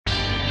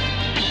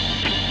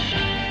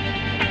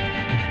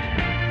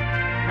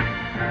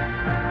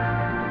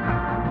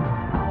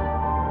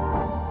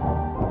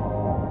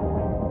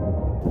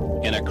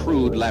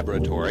crude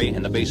laboratory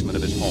in the basement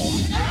of his home.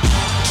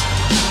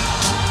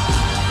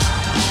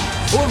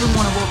 Hello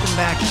everyone and welcome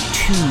back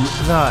to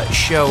the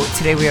show.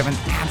 Today we have an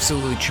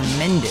absolutely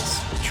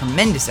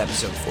tremendous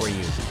episode for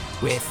you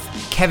with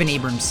Kevin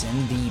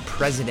Abramson, the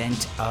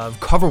president of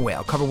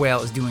CoverWhale.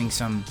 CoverWhale is doing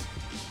some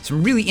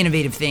really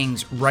innovative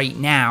things right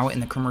now in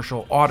the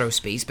commercial auto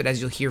space, but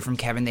as you'll hear from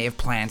Kevin, they have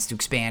plans to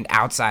expand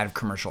outside of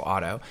commercial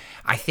auto.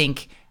 I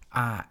think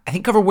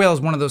CoverWhale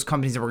is one of those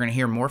companies that we're going to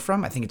hear more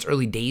from. I think it's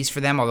early days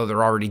for them, although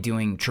they're already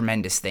doing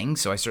tremendous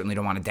things, so I certainly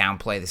don't want to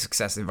downplay the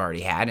success they've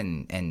already had,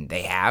 and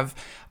they have.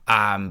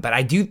 But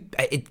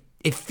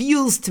it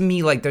feels to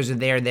me like there's a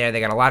there.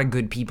 They got a lot of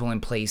good people in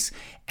place,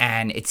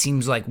 and it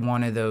seems like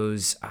one of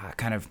those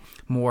kind of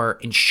more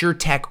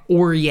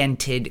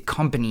insurtech-oriented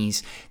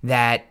companies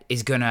that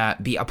is going to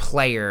be a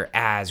player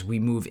as we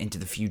move into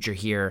the future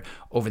here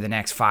over the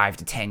next 5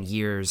 to 10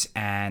 years.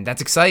 And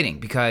that's exciting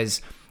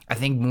because I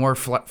think more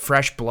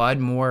fresh blood,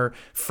 more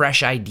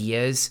fresh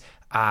ideas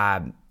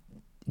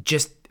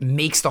just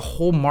makes the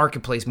whole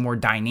marketplace more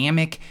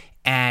dynamic,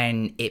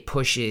 and it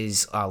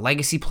pushes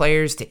legacy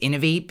players to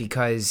innovate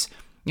because,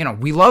 you know,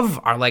 we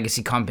love our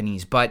legacy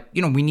companies, but,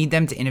 you know, we need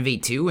them to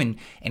innovate too, and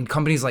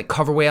companies like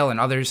CoverWhale and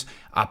others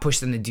push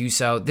them to do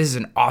so. This is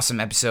an awesome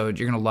episode.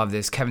 You're going to love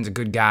this. Kevin's a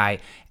good guy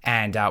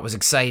and was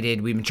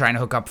excited. We've been trying to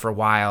hook up for a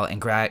while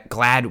and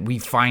glad we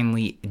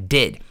finally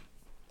did.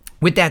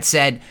 With that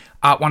said,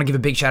 I want to give a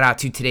big shout out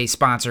to today's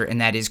sponsor,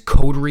 and that is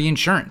Coterie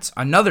Insurance,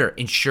 another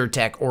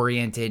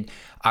insurtech-oriented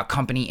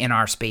company in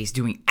our space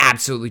doing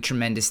absolutely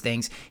tremendous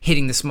things,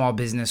 hitting the small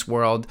business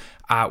world.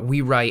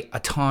 We write a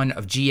ton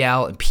of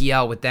GL and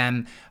PL with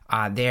them.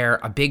 They're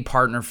a big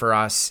partner for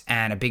us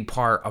and a big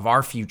part of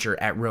our future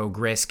at Rogue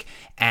Risk.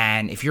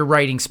 And if you're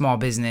writing small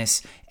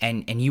business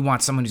and you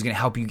want someone who's going to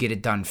help you get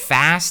it done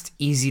fast,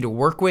 easy to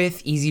work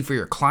with, easy for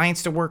your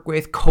clients to work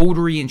with,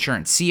 Coterie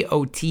Insurance,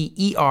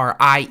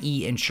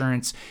 Coterie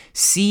Insurance,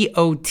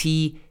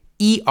 Coterie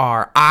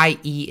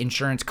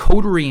Insurance,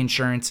 Coterie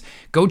Insurance.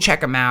 Go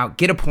check them out.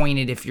 Get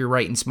appointed if you're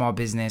writing small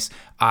business.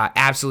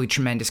 Absolutely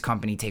tremendous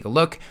company. Take a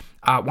look.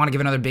 Want to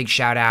give another big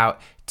shout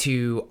out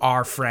to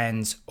our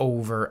friends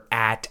over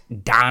at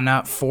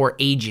Donna for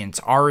Agents,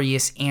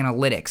 RHS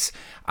Analytics.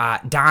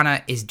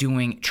 Donna is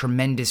doing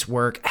tremendous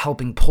work,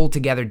 helping pull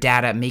together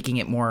data, making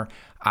it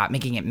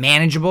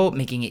manageable,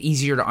 making it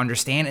easier to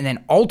understand, and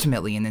then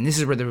ultimately, and then this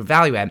is where the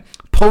value add,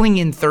 pulling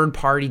in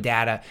third-party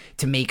data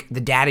to make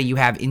the data you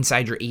have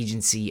inside your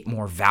agency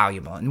more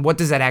valuable. And what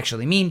does that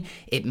actually mean?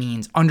 It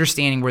means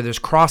understanding where there's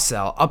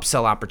cross-sell,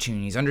 upsell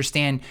opportunities,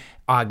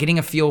 getting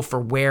a feel for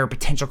where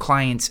potential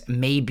clients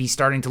may be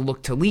starting to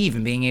look to leave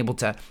and being able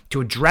to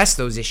address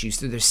those issues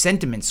through their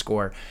sentiment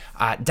score.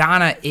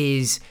 Donna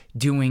is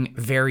doing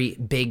very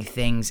big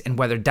things, and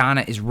whether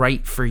Donna is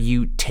right for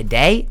you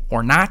today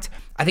or not,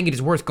 I think it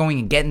is worth going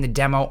and getting the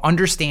demo,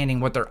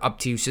 understanding what they're up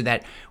to so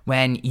that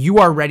when you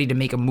are ready to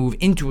make a move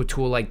into a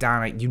tool like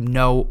Donna, you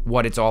know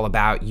what it's all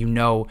about, you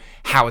know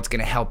how it's going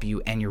to help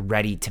you, and you're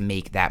ready to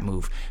make that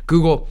move.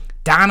 Google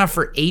Donna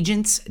for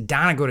Agents.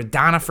 Go to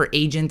Donna for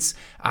Agents.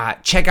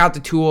 Check out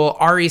the tool.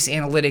 RHS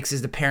Analytics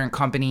is the parent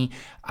company.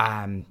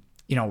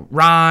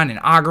 Ron and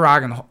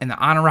Agarag and the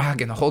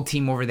Anurag and the whole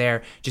team over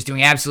there just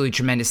doing absolutely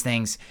tremendous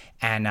things,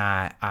 and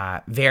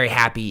very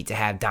happy to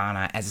have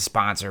Donna as a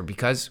sponsor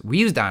because we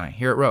use Donna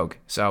here at Rogue.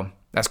 So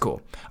that's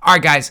cool. All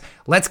right, guys,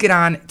 let's get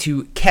on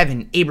to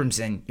Kevin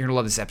Abramson. You're going to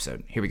love this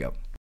episode. Here we go.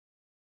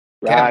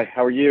 Hi,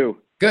 how are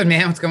you? Good,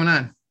 man. What's going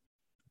on?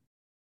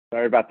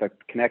 Sorry about the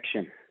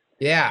connection.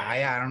 Yeah,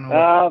 I don't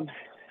know.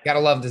 Gotta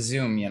love the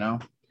Zoom, you know?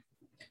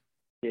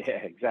 Yeah,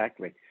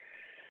 exactly.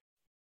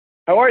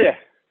 How are you?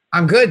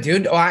 I'm good,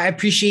 dude. Oh, I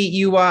appreciate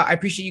you. I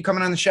appreciate you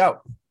coming on the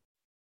show.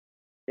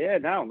 Yeah,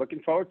 no, looking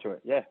forward to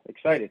it. Yeah,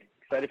 excited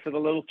for the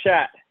little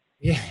chat.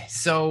 Yeah.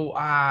 So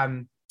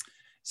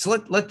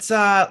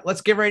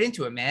let's get right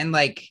into it, man.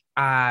 Like,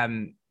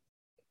 I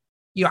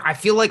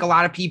feel like a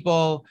lot of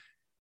people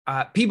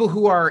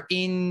who are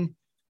in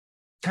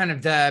kind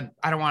of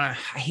I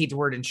hate the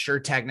word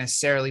insurtech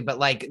necessarily, but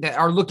like that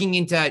are looking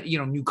into,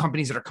 new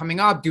companies that are coming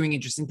up, doing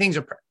interesting things,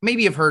 or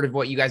maybe have heard of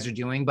what you guys are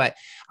doing, but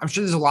I'm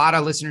sure there's a lot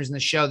of listeners in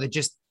the show that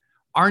just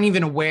aren't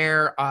even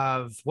aware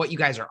of what you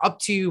guys are up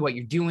to, what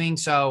you're doing.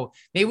 So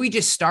maybe we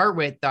just start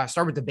with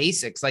the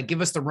basics, like give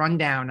us the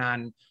rundown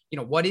on,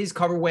 what is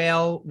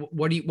CoverWhale?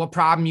 What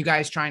problem you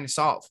guys trying to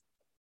solve?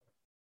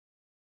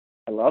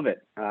 I love it.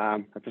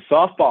 That's a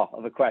softball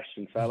of a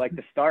question. So I like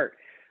to start.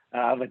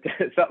 But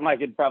it's something I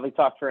could probably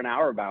talk for an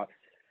hour about.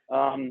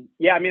 At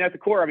the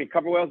core,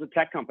 CoverWhale is a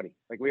tech company.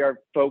 Like, we are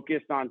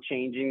focused on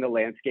changing the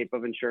landscape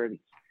of insurance.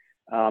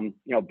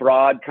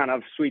 Broad kind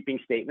of sweeping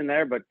statement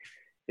there, but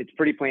it's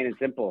pretty plain and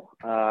simple.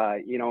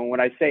 When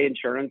I say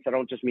insurance, I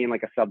don't just mean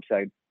like a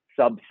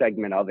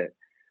sub-segment of it.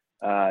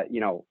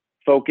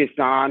 Focused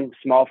on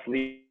small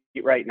fleet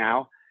right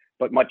now,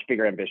 but much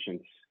bigger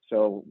ambitions.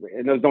 So,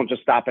 and those don't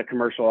just stop at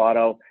commercial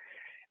auto.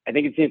 I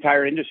think it's the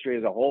entire industry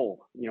as a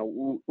whole.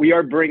 We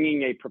are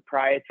bringing a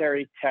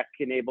proprietary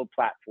tech-enabled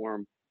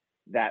platform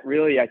that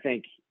really, I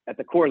think, at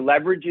the core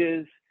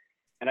leverages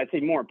and I'd say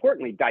more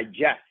importantly,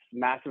 digests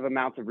massive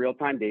amounts of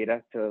real-time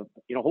data to,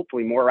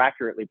 hopefully more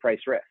accurately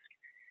price risk.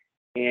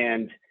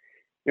 And,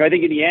 I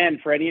think in the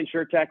end, for any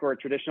insurtech or a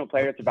traditional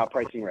player, it's about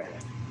pricing risk.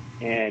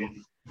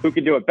 And who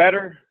can do it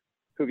better,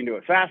 who can do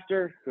it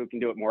faster, who can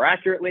do it more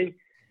accurately.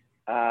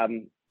 I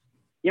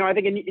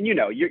think, and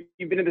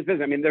you've been in this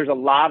business. I mean, there's a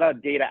lot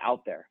of data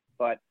out there,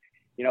 but,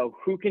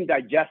 who can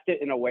digest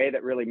it in a way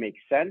that really makes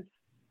sense?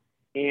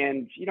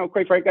 And,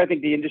 quite frankly, I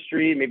think the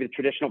industry, maybe the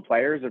traditional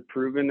players, have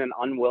proven an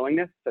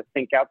unwillingness to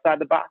think outside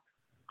the box,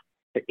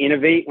 to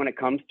innovate when it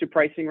comes to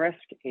pricing risk.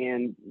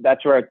 And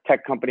that's where a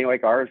tech company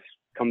like ours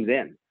comes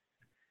in.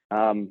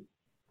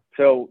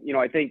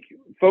 I think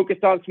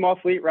focused on small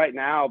fleet right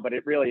now, but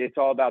it's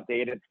all about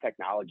data, it's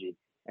technology.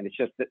 And it's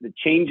just the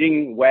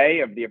changing way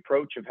of the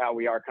approach of how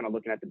we are kind of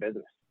looking at the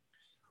business.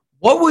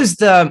 What was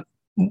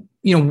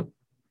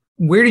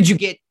where did you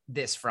get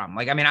this from?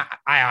 Like, I mean,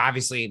 I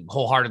obviously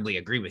wholeheartedly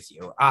agree with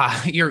you.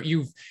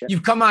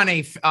 You've come on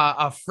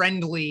a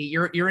friendly,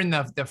 you're in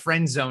the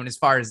friend zone as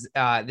far as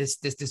this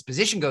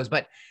disposition goes.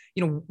 But,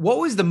 what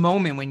was the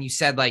moment when you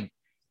said, like,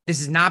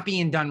 this is not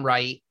being done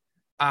right?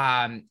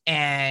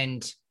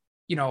 And,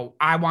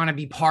 I want to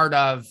be part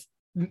of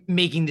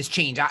making this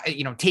change,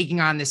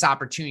 taking on this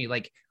opportunity.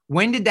 Like,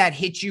 when did that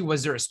hit you?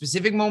 Was there a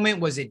specific moment?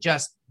 Was it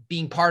just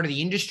being part of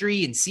the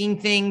industry and seeing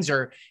things,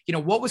 or,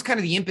 what was kind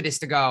of the impetus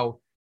to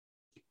go,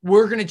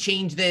 we're going to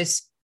change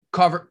this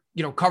cover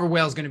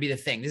whale is going to be the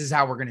thing. This is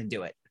how we're going to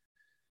do it.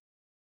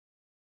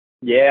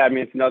 Yeah. I mean,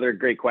 it's another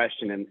great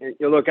question. And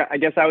look, I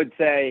guess I would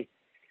say,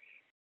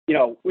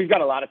 we've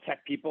got a lot of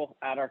tech people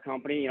at our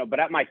company, but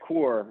at my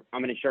core,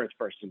 I'm an insurance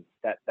person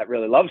that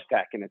really loves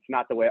tech, and it's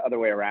not the other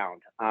way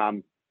around.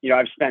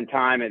 I've spent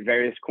time at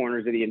various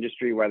corners of the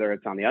industry, whether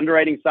it's on the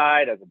underwriting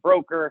side as a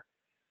broker,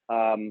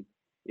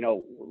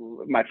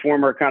 my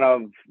former kind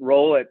of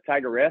role at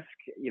Tiger Risk,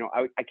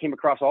 I came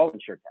across all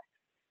insurtech,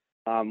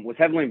 was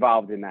heavily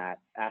involved in that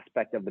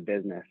aspect of the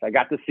business. I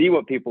got to see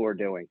what people were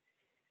doing,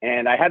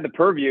 and I had the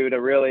purview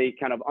to really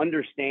kind of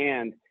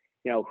understand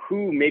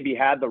who maybe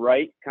had the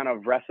right kind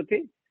of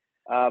recipe.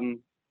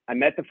 I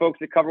met the folks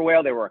at Cover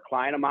Whale. They were a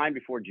client of mine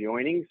before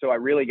joining. So I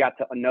really got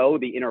to know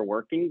the inner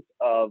workings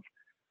of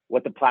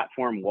what the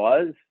platform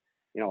was,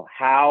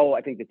 how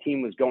I think the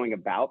team was going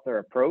about their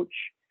approach.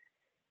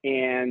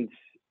 And,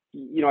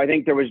 I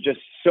think there was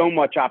just so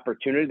much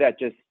opportunity that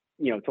just,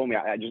 told me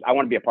I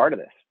want to be a part of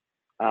this.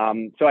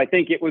 So I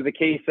think it was a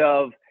case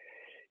of,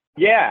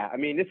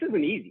 this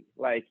isn't easy.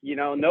 Like,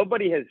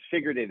 nobody has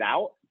figured it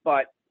out,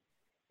 but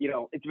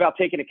it's about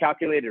taking a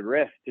calculated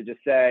risk to just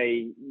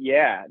say,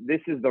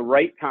 this is the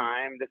right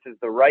time. This is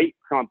the right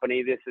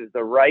company. This is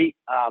the right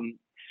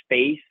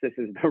space. This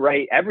is the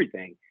right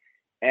everything.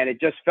 And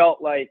it just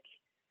felt like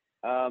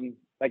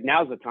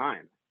now's the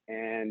time.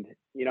 And,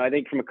 I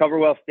think from a Cover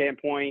Whale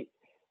standpoint,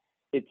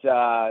 it's,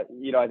 I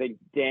think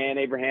Dan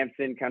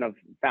Abramson, kind of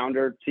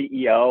founder,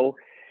 CEO,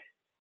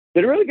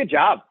 did a really good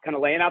job kind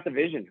of laying out the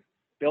vision,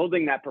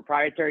 building that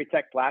proprietary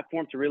tech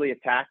platform to really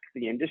attack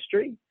the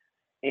industry.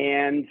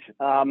 And,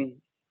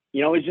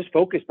 it's just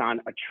focused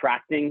on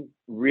attracting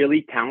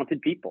really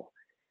talented people.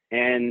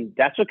 And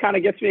that's what kind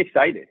of gets me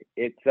excited.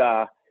 It's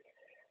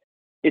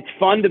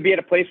fun to be at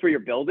a place where you're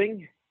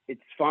building.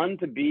 It's fun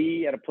to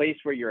be at a place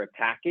where you're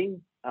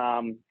attacking,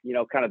 kind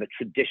of the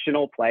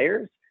traditional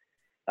players,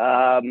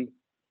 but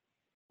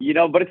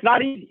it's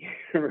not easy,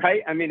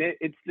 right? I mean,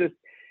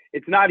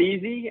 it's not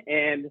easy.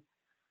 And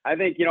I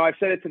think, I've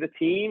said it to the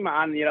team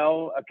on,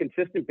 a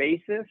consistent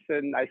basis.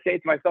 And I say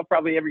it to myself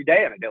probably every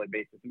day on a daily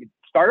basis. I mean,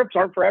 startups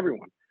aren't for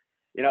everyone.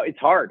 It's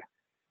hard.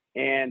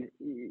 And,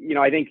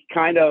 I think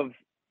kind of,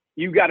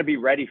 you got to be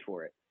ready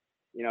for it.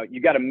 You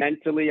got to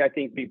mentally, I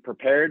think, be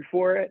prepared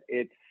for it.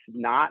 It's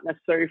not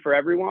necessary for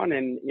everyone.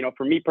 And,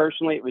 for me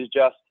personally, it was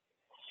just,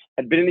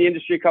 I'd been in the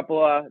industry a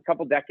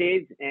couple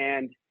decades.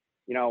 And,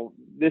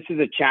 this is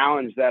a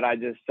challenge that I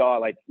just saw,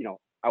 like,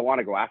 I want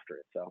to go after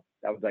it. So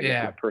that was, I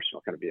guess, my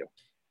personal kind of view.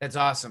 That's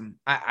awesome.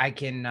 I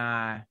can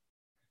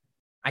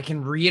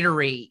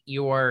reiterate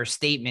your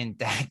statement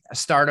that a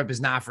startup is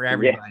not for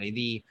everybody. Yeah.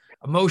 The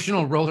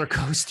emotional roller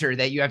coaster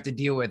that you have to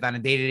deal with on a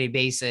day-to-day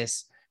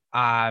basis.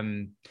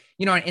 And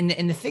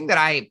the thing that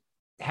I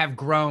have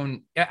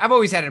grown, I've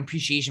always had an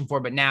appreciation for,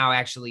 but now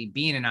actually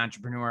being an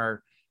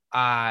entrepreneur,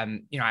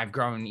 I've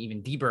grown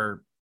even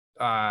deeper,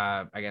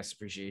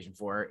 appreciation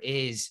for,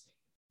 is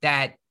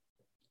that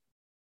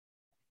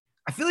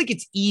I feel like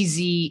it's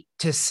easy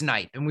to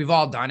snipe, and we've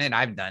all done it.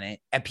 I've done it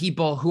at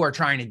people who are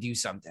trying to do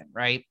something,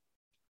 right?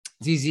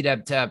 It's easy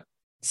to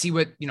see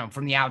what,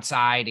 from the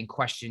outside and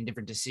question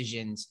different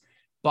decisions.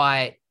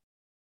 But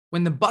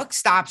when the buck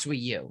stops with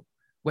you,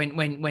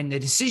 when the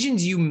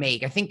decisions you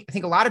make, I think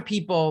a lot of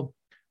people,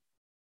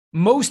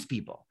 most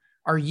people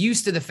are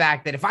used to the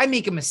fact that if I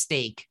make a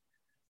mistake,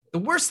 the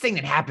worst thing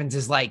that happens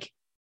is like,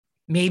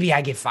 maybe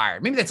I get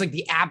fired. Maybe that's like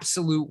the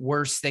absolute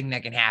worst thing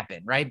that can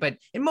happen, right? But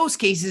in most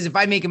cases, if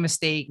I make a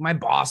mistake, my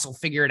boss will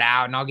figure it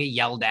out and I'll get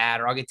yelled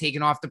at or I'll get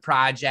taken off the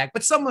project,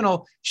 but someone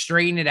will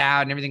straighten it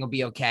out and everything will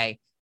be okay.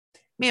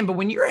 man, but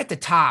when you're at the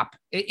top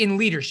in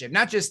leadership,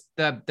 not just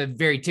the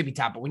very tippy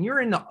top, but when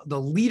you're in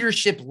the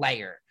leadership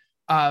layer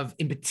of,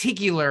 in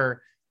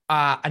particular,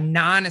 a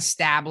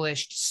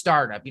non-established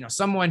startup,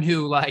 someone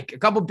who, like, a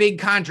couple big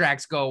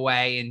contracts go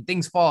away and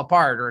things fall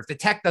apart, or if the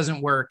tech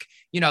doesn't work,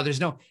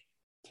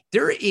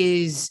 there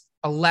is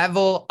a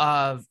level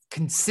of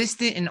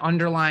consistent and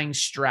underlying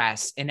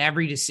stress in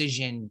every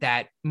decision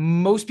that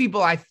most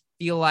people, I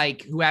feel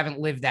like, who haven't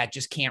lived that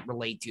just can't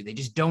relate to. They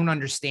just don't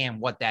understand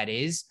what that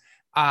is.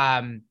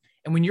 And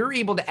when you're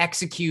able to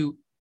execute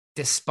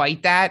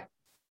despite that,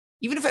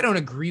 even if I don't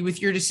agree with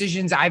your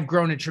decisions, I've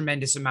grown a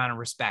tremendous amount of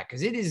respect,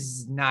 because it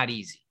is not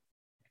easy.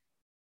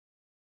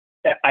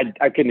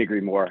 I couldn't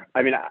agree more.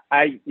 I mean,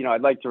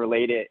 I'd like to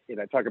relate it.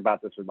 I talk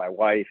about this with my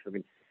wife. I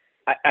mean,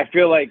 I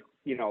feel like,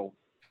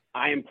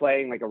 I am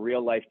playing like a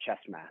real life chess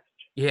match.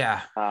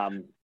 Yeah.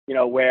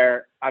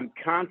 Where I'm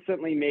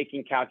constantly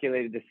making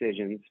calculated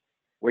decisions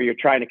where you're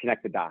trying to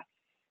connect the dots.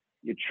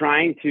 You're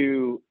trying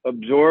to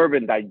absorb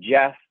and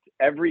digest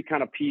every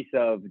kind of piece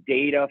of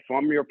data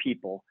from your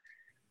people,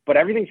 but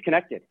everything's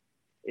connected.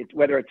 It's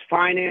whether it's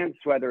finance,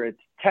 whether it's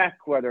tech,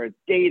 whether it's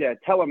data,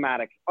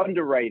 telematics,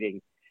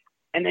 underwriting.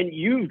 And then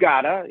you've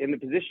got to, in the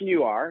position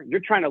you're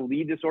trying to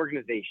lead this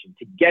organization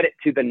to get it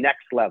to the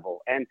next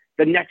level and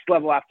the next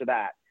level after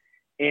that.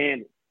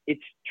 And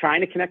it's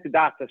trying to connect the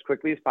dots as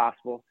quickly as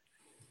possible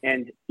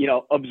and,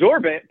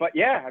 absorb it. But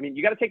yeah, I mean,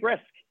 you got to take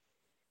risk.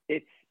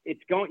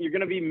 You're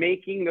going to be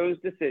making those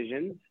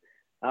decisions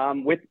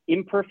with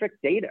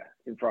imperfect data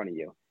in front of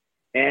you.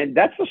 And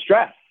that's the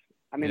stress.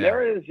 I mean,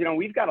 There is,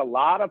 we've got a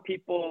lot of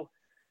people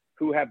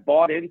who have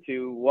bought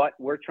into what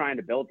we're trying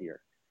to build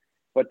here,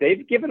 but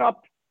they've given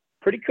up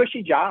pretty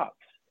cushy jobs.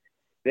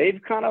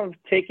 They've kind of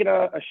taken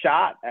a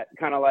shot at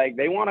kind of like,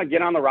 they want to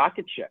get on the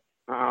rocket ship.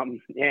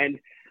 And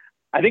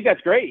I think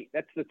that's great.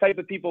 That's the type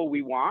of people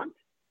we want.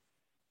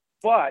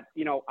 But,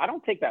 I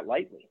don't take that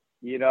lightly,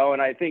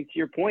 and I think to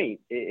your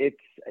point, it's,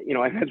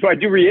 and that's why I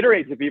do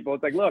reiterate to people.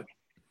 It's like, look,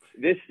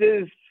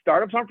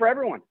 startups aren't for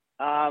everyone.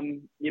 I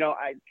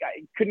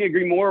couldn't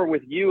agree more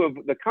with you of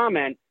the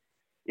comment.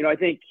 I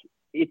think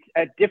it's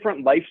at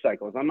different life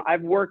cycles.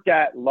 I've worked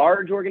at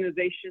large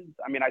organizations.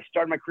 I mean, I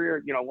started my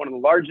career, one of the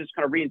largest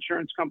kind of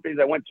reinsurance companies.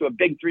 I went to a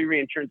big 3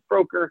 reinsurance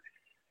broker.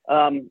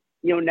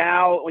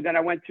 Now then I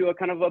went to a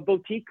kind of a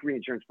boutique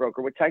reinsurance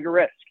broker with Tiger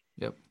Risk.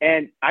 Yep.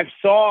 And I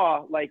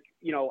saw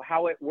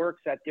how it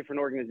works at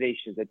different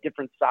organizations at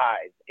different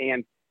size.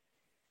 And,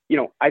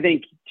 I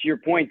think to your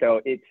point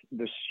though, it's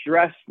the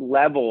stress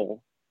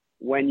level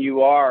when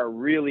you are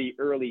really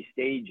early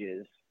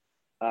stages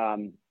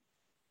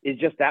is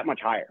just that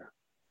much higher.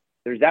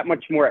 There's that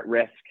much more at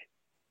risk.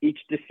 Each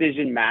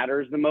decision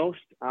matters the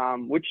most,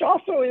 which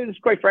also is,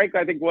 quite frankly,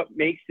 I think what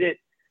makes it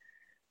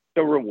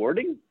so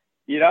rewarding.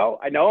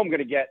 I know I'm going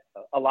to get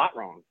a lot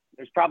wrong.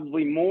 There's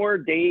probably more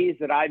days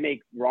that I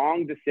make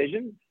wrong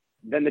decisions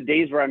than the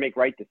days where I make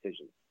right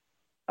decisions.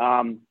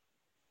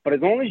 But as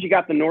long as you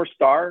got the North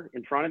Star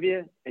in front of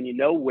you and you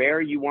know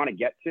where you want to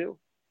get to,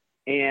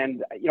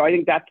 and, I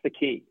think that's the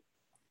key.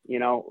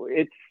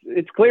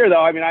 It's clear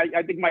though. I mean,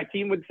 I think my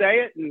team would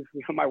say it, and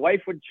my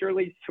wife would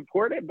surely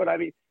support it, but I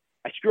mean,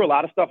 I screw a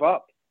lot of stuff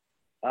up.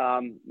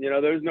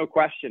 There's no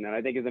question. And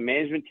I think as a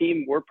management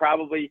team, we're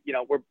probably,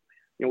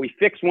 we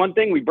fix one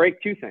thing, we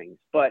break 2 things,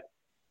 but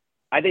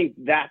I think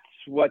that's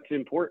what's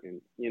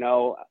important.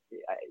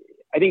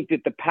 I think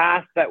that the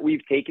path that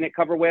we've taken at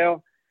Cover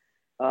Whale,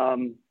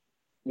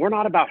 we're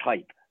not about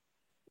hype.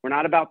 We're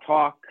not about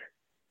talk.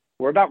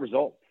 We're about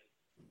results.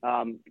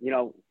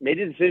 Made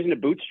a decision to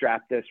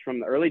bootstrap this from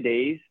the early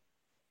days.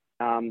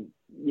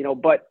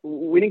 But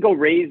we didn't go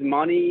raise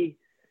money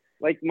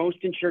like most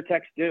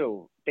insurtechs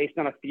do based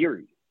on a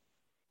theory.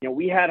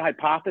 We had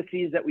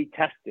hypotheses that we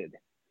tested.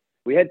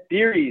 We had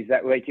theories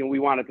that we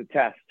wanted to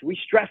test. We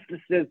stressed the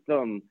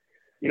system.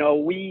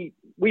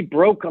 We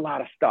broke a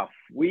lot of stuff.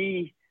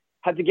 We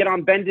had to get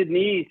on bended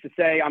knees to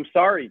say, I'm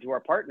sorry to our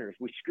partners.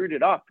 We screwed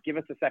it up. Give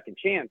us a second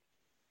chance.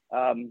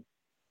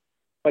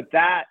 But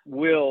that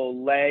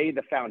will lay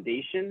the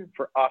foundation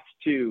for us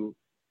to,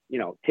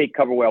 take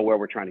Cover Whale where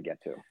we're trying to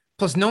get to.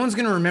 Plus, no one's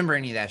going to remember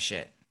any of that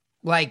shit.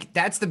 Like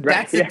that's the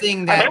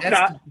thing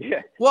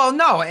Well,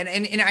 no. And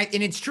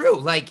it's true.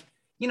 Like,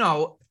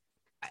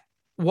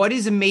 what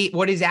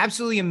is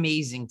absolutely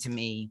amazing to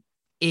me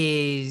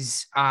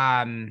is,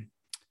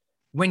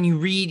 when you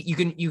read,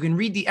 you can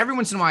read every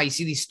once in a while, you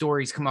see these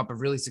stories come up of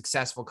really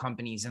successful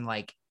companies and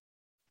like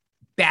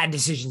bad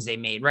decisions they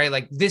made, right?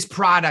 Like this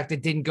product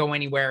that didn't go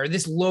anywhere, or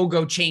this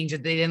logo change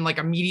that they didn't like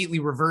immediately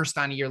reversed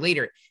on a year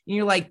later. And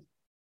you're like,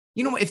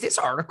 if this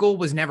article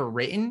was never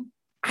written,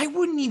 I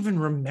wouldn't even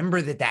remember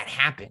that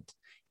happened,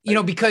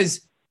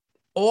 because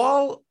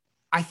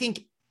I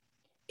think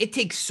it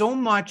takes so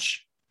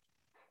much,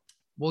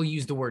 we'll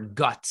use the word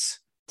guts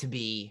to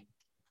be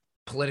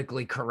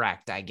politically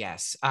correct, I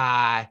guess,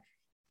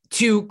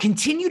 to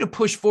continue to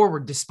push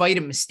forward despite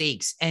of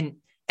mistakes. And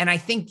I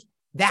think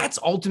that's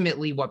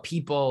ultimately what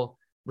people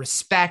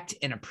respect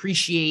and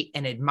appreciate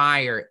and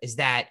admire, is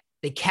that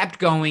they kept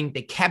going,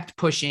 they kept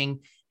pushing,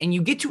 and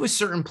you get to a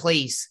certain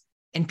place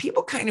And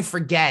people kind of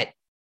forget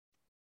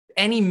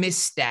any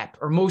misstep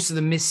or most of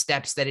the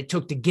missteps that it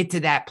took to get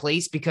to that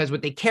place, because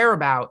what they care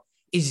about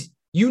is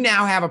you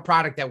now have a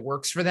product that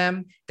works for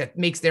them, that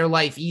makes their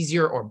life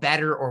easier or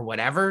better or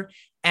whatever.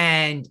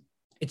 And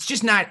it's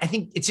just not, I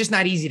think it's just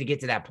not easy to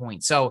get to that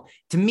point. So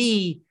to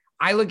me,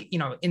 I look,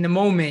 in the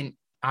moment,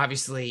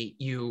 obviously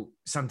you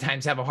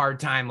sometimes have a hard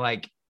time,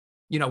 like,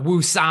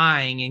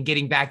 woo-sighing and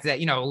getting back to that,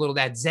 a little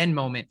that Zen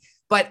moment.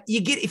 But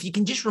if you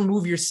can just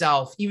remove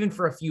yourself, even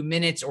for a few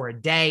minutes or a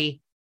day,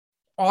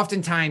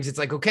 oftentimes it's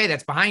like, okay,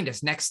 that's behind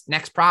us.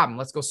 Next problem.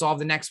 Let's go solve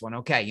the next one.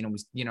 Okay.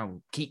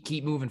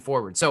 Keep moving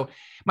forward. So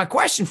my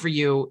question for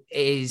you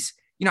is,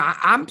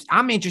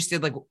 I'm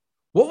interested, like,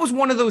 what was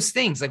one of those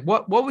things? Like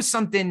what was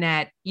something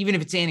that, even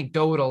if it's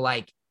anecdotal,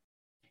 like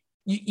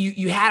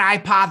you had a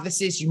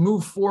hypothesis, you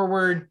moved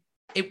forward,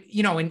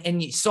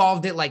 and you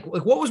solved it. Like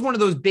what was one of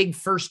those big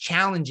first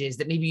challenges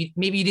that maybe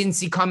you didn't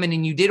see coming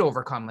and you did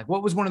overcome? Like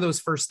what was one of those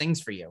first things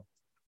for you?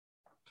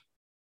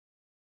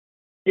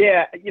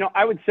 Yeah,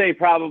 I would say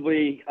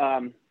probably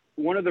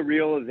one of the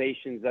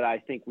realizations that I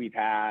think we've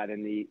had,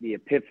 and the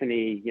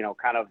epiphany,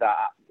 kind of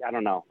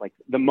like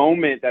the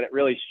moment that it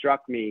really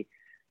struck me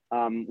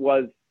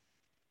was,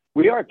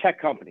 we are a tech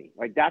company.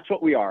 Like that's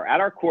what we are. At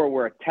our core,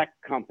 we're a tech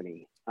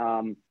company.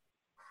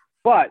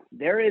 But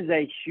there is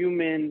a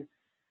human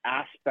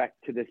aspect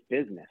to this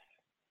business.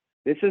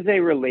 This is a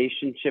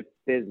relationship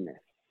business,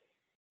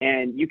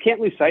 and you can't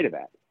lose sight of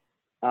that.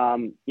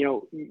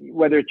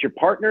 Whether it's your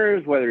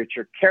partners, whether it's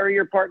your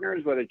carrier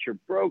partners, whether it's your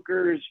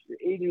brokers, your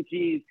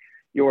agencies,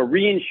 your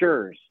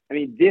reinsurers. I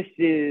mean, this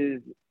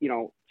is,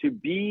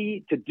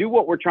 to do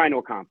what we're trying to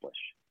accomplish.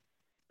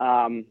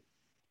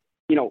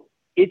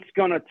 It's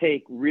going to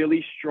take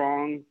really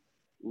strong,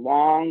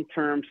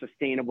 long-term,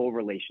 sustainable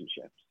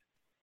relationships.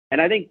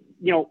 And I think,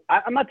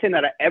 I'm not saying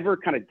that I ever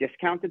kind of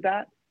discounted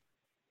that,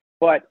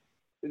 but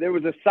there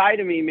was a side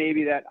of me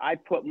maybe that I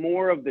put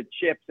more of the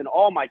chips and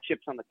all my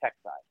chips on the tech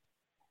side.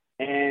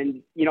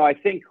 And, I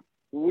think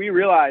we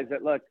realized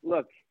that,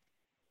 look,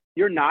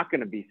 you're not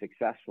going to be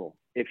successful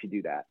if you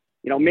do that.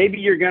 Maybe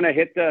you're going to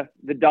hit the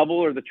double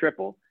or the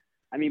triple.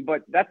 I mean,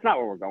 but that's not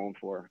what we're going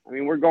for. I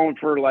mean, we're going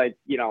for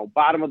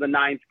bottom of the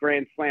ninth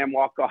grand slam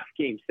walk-off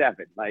game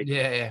 7.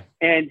 Yeah.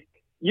 And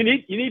you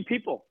need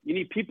people. You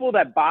need people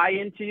that buy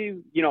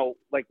into,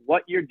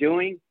 what you're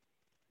doing.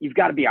 You've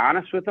got to be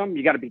honest with them.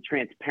 You got to be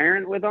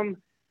transparent with them.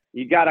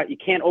 You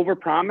can't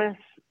overpromise.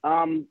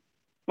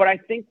 But I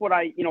think what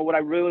I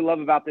really love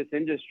about this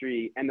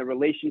industry and the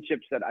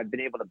relationships that I've been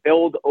able to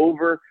build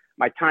over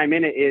my time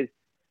in it is,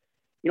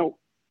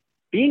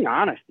 being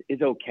honest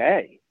is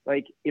okay.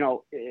 Like,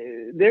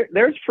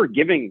 there's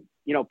forgiving,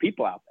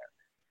 people out there.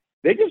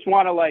 They just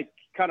want to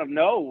kind of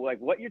know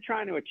what you're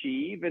trying to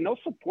achieve, and they'll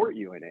support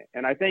you in it.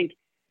 And I think,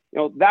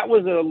 that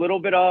was a little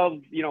bit of,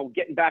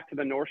 getting back to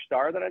the North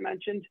Star that I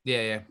mentioned.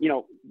 Yeah.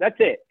 That's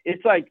it.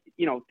 It's like,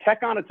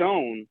 tech on its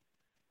own.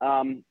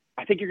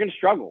 I think you're going to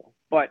struggle,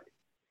 but,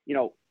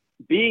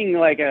 being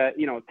like a,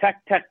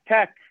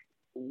 tech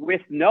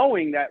with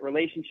knowing that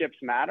relationships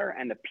matter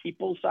and the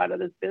people side of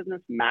this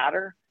business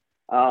matter.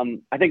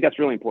 I think that's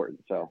really important.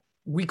 So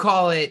we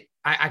call it,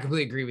 I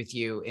completely agree with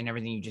you in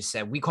everything you just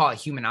said. We call it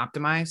human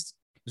optimized.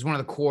 It's one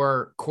of the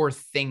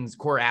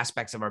core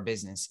aspects of our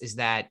business is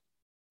that,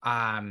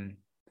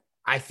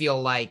 I feel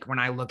like when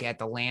I look at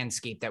the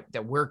landscape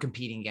that we're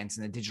competing against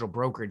in the digital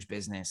brokerage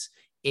business,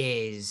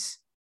 is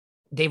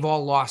they've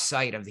all lost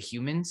sight of the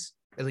humans,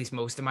 at least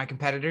most of my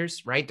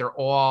competitors, right? They're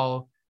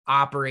all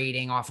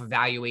operating off of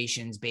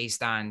valuations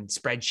based on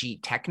spreadsheet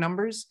tech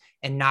numbers,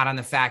 and not on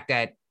the fact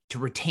that to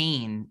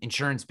retain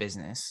insurance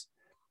business,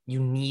 you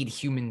need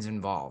humans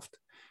involved.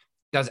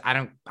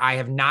 I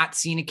have not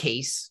seen a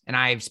case, and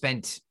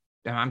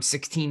I'm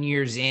 16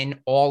 years in,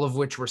 all of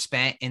which were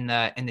spent in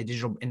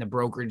the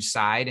brokerage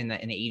side and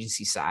the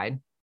agency side.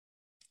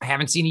 I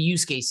haven't seen a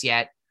use case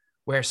yet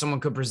where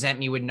someone could present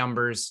me with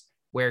numbers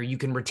where you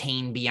can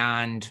retain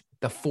beyond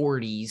the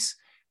 40s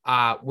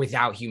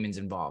without humans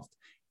involved.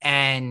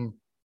 And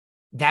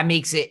that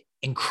makes it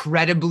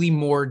incredibly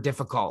more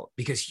difficult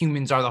because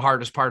humans are the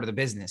hardest part of the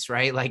business,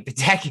 right? Like the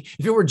tech, if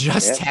it were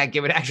just tech,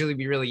 it would actually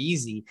be really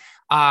easy.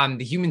 The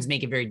humans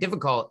make it very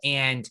difficult,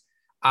 and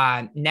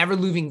never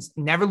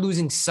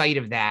losing sight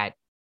of that,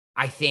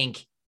 I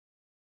think,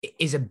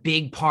 is a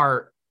big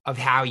part of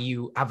how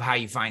you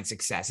find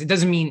success. It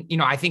doesn't mean,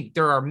 I think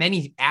there are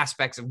many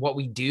aspects of what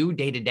we do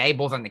day to day,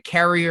 both on the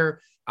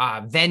carrier,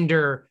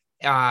 vendor,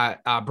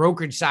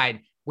 brokerage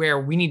side,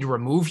 where we need to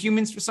remove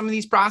humans for some of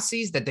these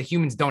processes, that the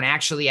humans don't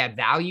actually add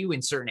value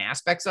in certain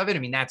aspects of it. I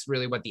mean, that's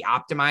really what the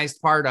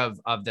optimized part of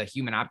the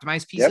human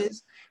optimized piece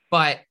is.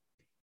 But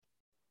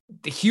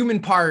the human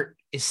part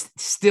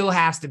still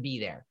has to be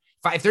there.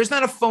 If there's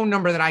not a phone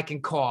number that I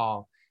can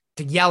call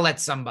to yell at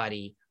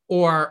somebody,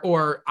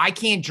 or I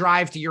can't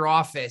drive to your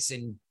office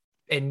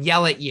and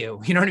yell at you,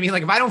 you know what I mean?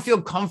 Like if I don't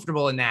feel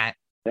comfortable in that,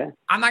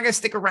 I'm not going to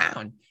stick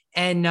around.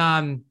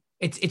 And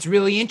it's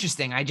really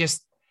interesting. I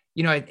just,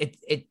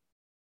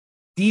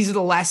 these are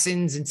the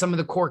lessons and some of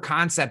the core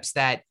concepts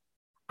that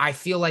I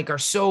feel like are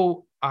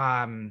so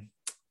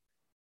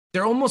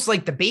they're almost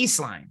like the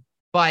baseline,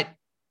 but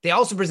they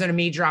also present a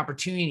major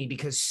opportunity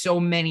because so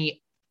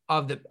many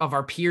of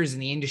our peers in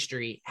the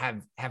industry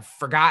have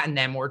forgotten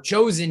them or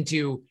chosen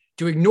to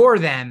ignore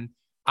them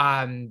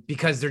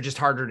because they're just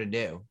harder to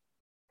do.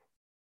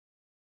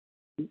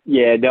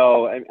 Yeah,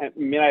 no, I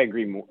mean, I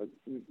agree more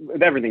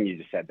with everything you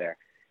just said there.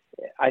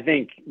 I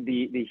think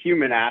the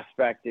human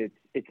aspect,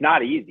 it's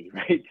not easy,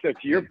 right? So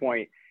to your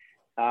point,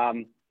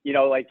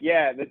 like,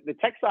 yeah, the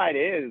tech side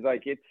is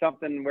like, it's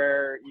something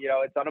where,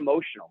 it's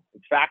unemotional,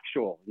 it's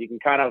factual. You can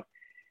kind of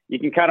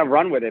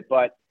run with it.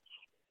 But,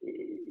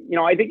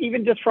 I think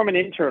even just from an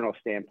internal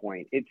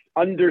standpoint, it's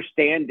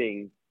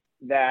understanding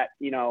that,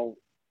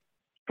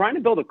 trying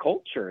to build a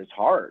culture is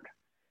hard,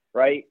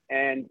 right?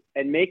 And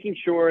making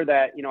sure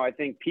that, I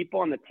think people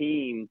on the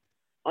team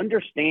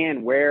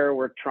understand where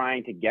we're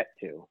trying to get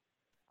to.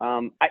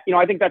 I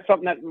think that's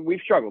something that we've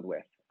struggled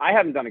with. I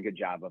haven't done a good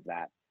job of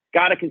that.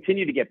 Got to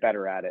continue to get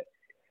better at it,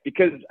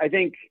 because I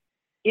think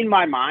in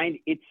my mind,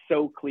 it's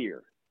so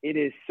clear. It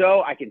is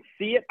so, I can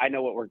see it. I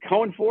know what we're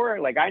going for.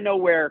 Like, I know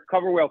where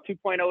CoverWhale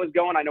 2.0 is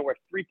going. I know where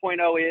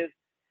 3.0 is.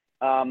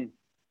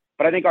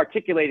 But I think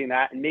articulating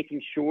that and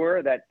making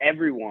sure that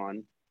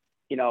everyone,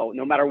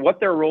 no matter what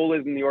their role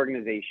is in the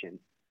organization,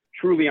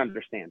 truly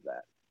understands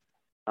that.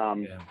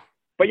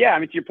 But yeah, I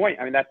mean, to your point,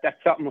 I mean, that's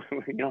something,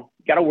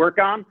 got to work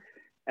on.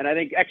 And I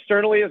think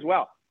externally as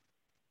well.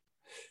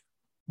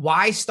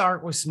 Why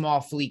start with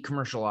small fleet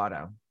commercial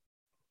auto?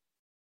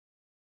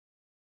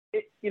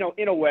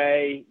 In a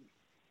way,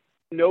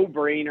 no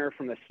brainer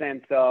from the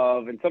sense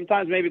of, and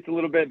sometimes maybe it's a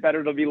little bit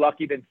better to be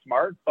lucky than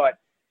smart, but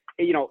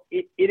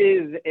it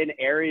is an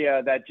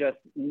area that just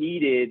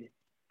needed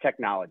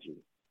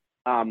technology.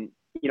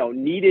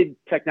 Needed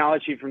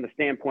technology from the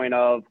standpoint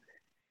of,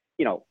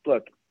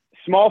 look,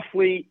 small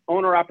fleet,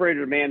 owner operator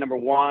demand, number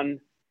one.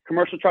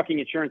 Commercial trucking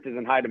insurance is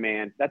in high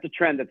demand. That's a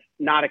trend that's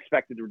not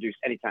expected to reduce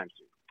anytime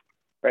soon,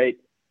 right?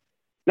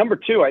 Number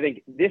two, I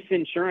think this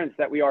insurance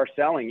that we are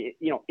selling,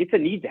 it's a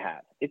need to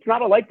have. It's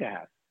not a like to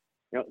have.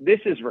 This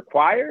is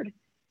required.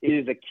 It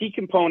is a key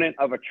component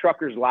of a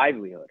trucker's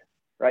livelihood,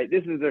 right?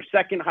 This is their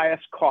second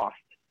highest cost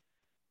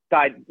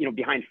side,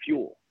 behind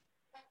fuel.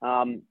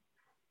 And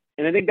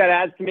I think that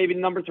adds to maybe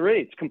number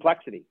three, it's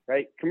complexity,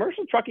 right?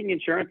 Commercial trucking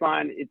insurance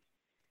line,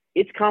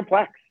 it's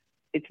complex.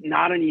 It's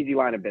not an easy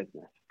line of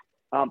business.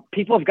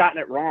 People have gotten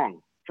it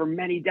wrong for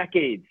many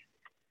decades.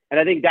 And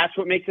I think that's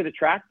what makes it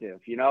attractive,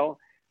 and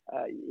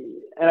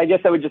I guess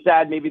I would just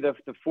add maybe the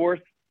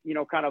fourth,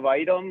 kind of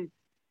item.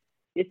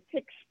 It's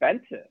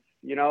expensive.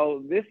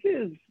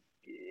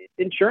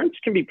 Insurance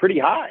can be pretty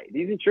high.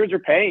 These insurers are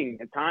paying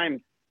at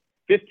times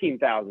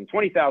 $15,000,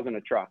 $20,000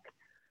 a truck.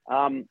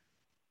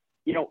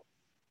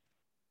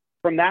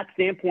 From that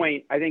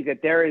standpoint, I think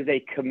that there is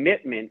a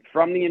commitment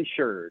from the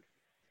insured.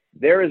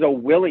 There is a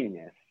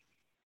willingness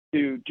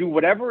to do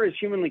whatever is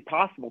humanly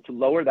possible to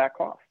lower that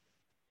cost.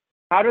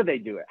 How do they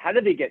do it? How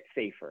do they get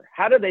safer?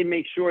 How do they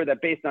make sure that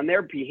based on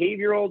their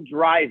behavioral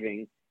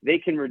driving, they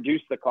can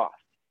reduce the cost?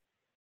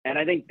 And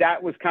I think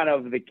that was kind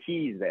of the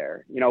keys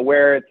there,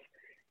 where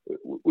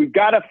we've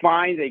got to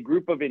find a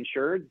group of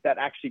insureds that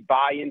actually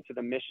buy into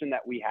the mission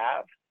that we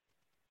have,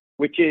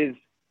 which is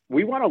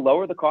we want to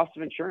lower the cost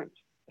of insurance,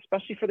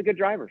 especially for the good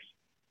drivers.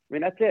 I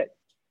mean, that's it.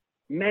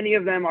 Many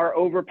of them are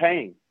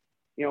overpaying.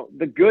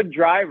 The good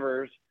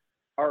drivers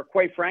are,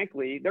 quite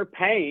frankly, they're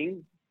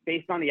paying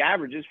based on the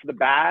averages for the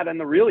bad and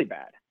the really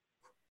bad.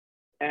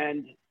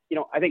 And,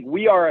 I think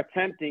we are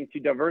attempting to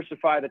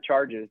diversify the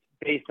charges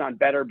based on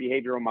better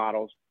behavioral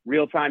models,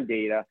 real-time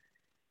data,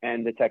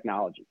 and the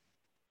technology.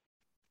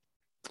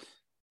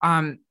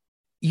 One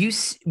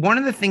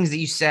of the things that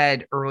you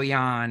said early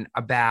on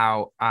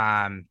about,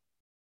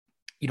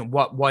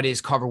 what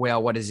is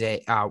CoverWhale? What is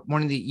it?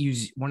 One of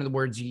the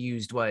words you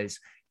used was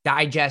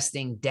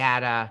digesting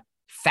data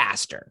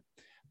faster.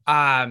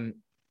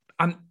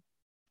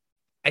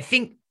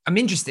 I'm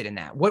interested in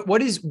that.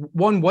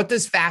 What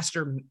does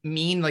faster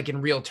mean, like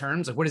in real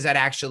terms? Like, what does that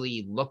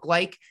actually look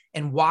like?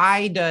 And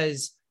why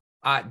does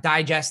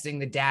digesting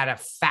the data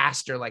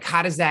faster, like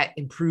how does that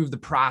improve the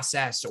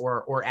process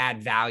or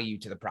add value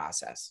to the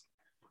process?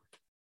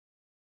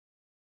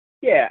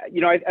 Yeah,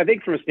 I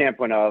think from a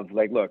standpoint of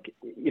like, look,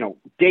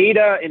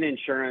 data in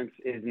insurance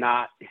is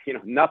not,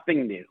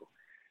 nothing new,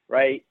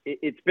 right?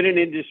 It's been an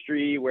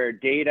industry where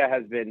data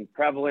has been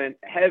prevalent,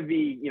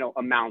 heavy,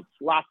 amounts,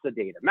 lots of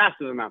data,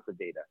 massive amounts of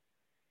data.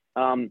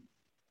 But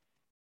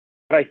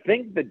I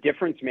think the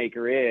difference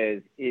maker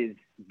is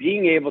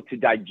being able to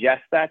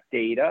digest that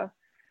data,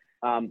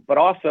 but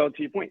also,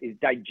 to your point, is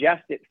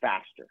digest it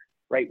faster,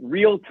 right?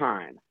 Real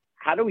time.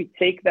 How do we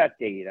take that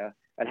data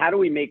and how do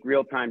we make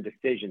real-time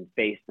decisions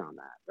based on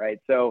that, right?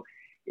 So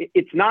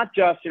it's not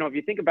just, if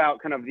you think about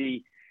kind of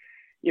the,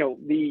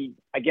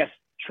 I guess,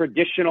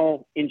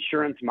 traditional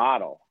insurance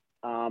model,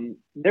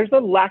 there's a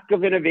lack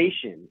of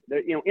innovation.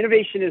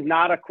 Innovation is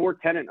not a core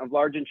tenet of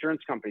large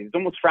insurance companies. It's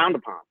almost frowned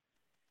upon,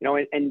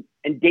 and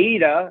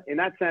data in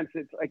that sense,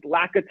 it's like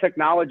lack of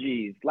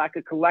technologies, lack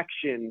of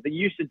collection, the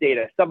use of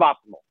data,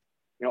 suboptimal.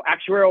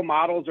 Actuarial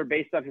models are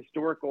based on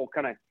historical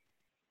kind of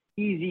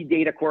easy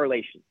data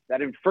correlations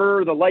that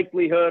infer the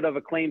likelihood of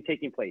a claim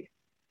taking place,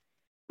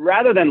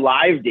 rather than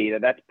live data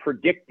that's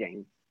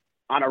predicting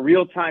on a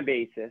real-time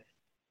basis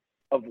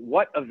of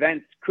what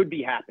events could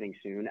be happening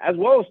soon, as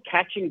well as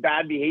catching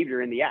bad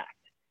behavior in the act.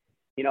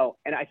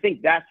 And I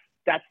think that's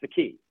the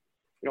key.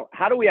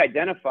 How do we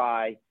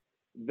identify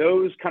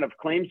those kind of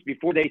claims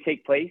before they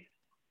take place,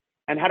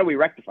 and how do we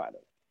rectify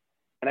those?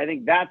 And I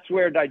think that's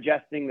where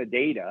digesting the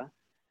data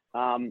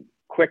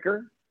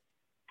quicker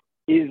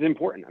is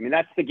important. I mean,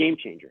 that's the game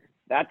changer.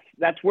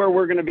 That's where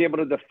we're going to be able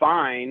to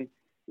define,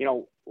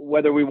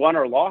 whether we won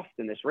or lost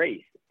in this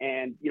race.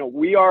 And,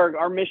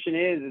 our mission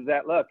is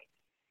that, look,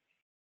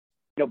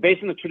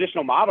 based on the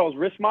traditional models,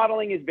 risk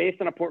modeling is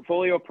based on a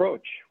portfolio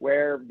approach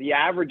where the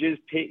averages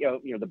pay,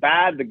 the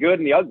bad, the good,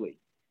 and the ugly.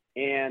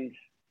 And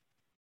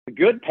the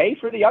good pay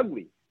for the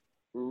ugly,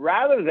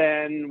 rather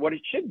than what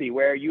it should be,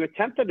 where you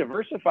attempt to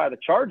diversify the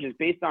charges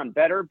based on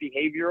better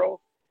behavioral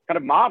kind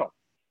of model,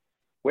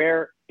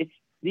 where it's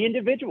the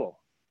individual.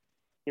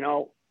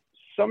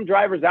 Some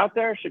drivers out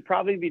there should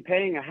probably be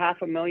paying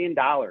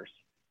 $500,000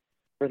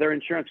 for their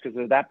insurance because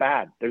they're that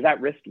bad, they're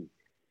that risky.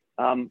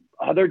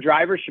 Other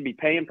drivers should be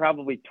paying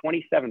probably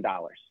 $27.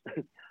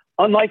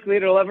 Unlikely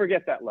it'll ever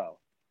get that low.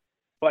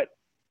 But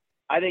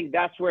I think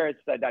that's where it's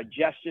the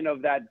digestion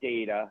of that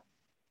data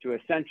to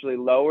essentially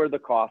lower the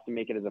cost and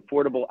make it as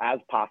affordable as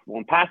possible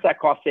and pass that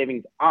cost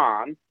savings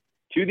on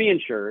to the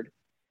insured,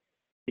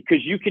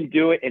 because you can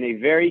do it in a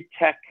very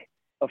tech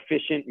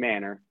efficient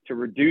manner to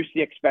reduce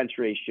the expense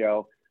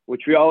ratio,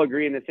 which we all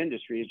agree in this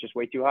industry is just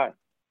way too high.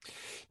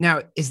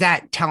 Now, is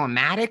that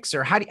telematics,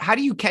 or how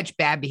do you catch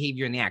bad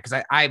behavior in the act?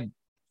 Because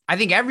I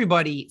think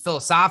everybody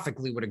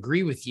philosophically would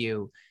agree with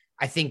you.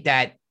 I think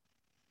that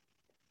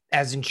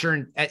as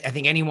insurance, I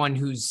think anyone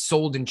who's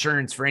sold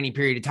insurance for any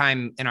period of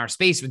time in our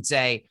space would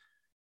say,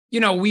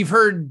 we've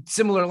heard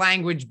similar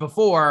language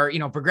before.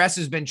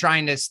 Progressive's been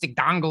trying to stick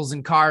dongles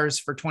in cars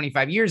for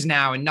 25 years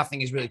now, and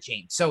nothing has really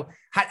changed. So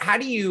how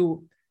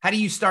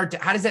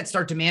does that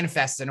start to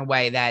manifest in a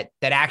way that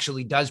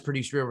actually does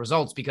produce real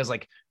results? Because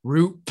like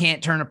Root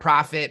can't turn a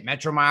profit,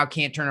 Metro Mile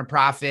can't turn a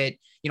profit,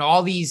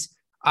 all these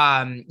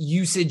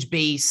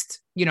usage-based,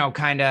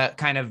 kind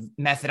of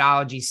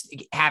methodologies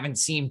haven't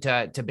seemed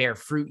to bear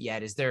fruit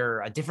yet. Is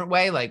there a different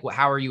way? Like,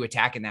 how are you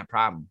attacking that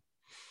problem?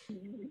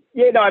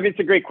 Yeah, no, I mean, it's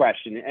a great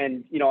question.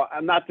 And,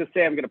 I'm not to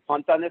say I'm going to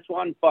punt on this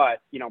one, but,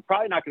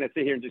 probably not going to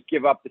sit here and just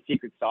give up the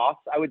secret sauce.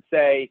 I would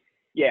say,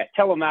 yeah,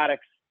 telematics.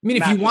 I mean,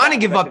 if you want to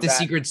give up the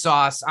secret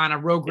sauce on a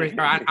Rogue or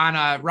on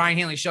a Ryan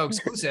Hanley show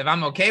exclusive,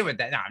 I'm okay with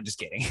that. No, I'm just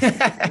kidding.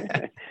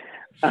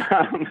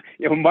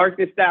 Mark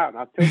this down.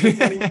 October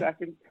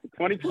 22nd,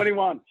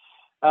 2021.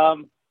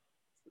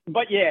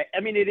 But yeah, I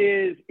mean,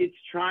 it's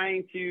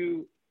trying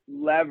to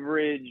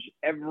leverage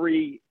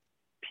every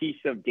piece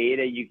of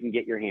data you can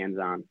get your hands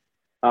on.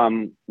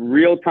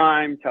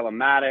 Real-time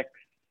telematics,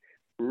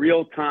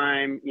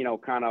 real-time,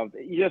 kind of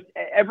just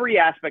every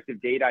aspect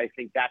of data. I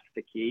think that's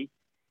the key.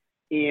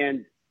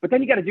 But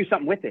then you got to do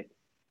something with it.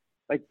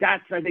 Like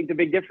that's, I think, the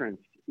big difference.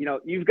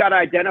 You've got to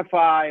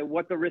identify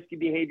what the risky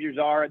behaviors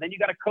are, and then you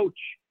got to coach.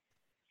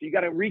 So you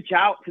got to reach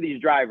out to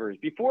these drivers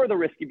before the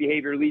risky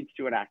behavior leads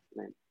to an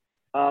accident.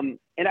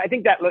 And I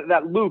think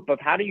that loop of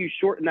how do you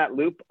shorten that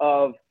loop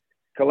of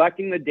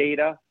collecting the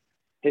data,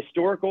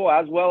 historical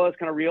as well as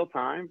kind of real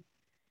time,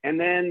 and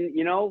then,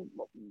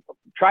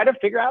 try to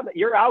figure out that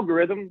your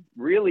algorithm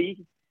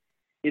really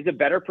is a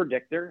better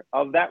predictor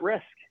of that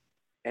risk.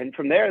 And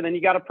from there, then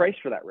you got to price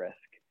for that risk.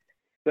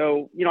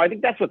 So, I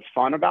think that's what's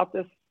fun about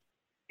this.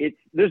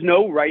 There's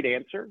no right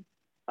answer.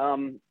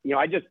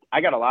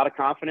 I got a lot of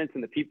confidence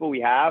in the people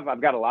we have.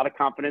 I've got a lot of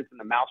confidence in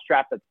the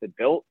mousetrap that's been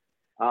built.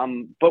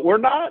 But we're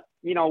not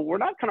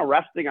kind of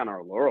resting on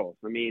our laurels.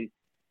 I mean,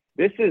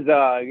 this is,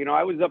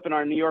 I was up in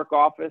our New York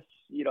office,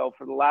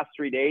 for the last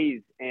 3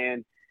 days,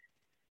 and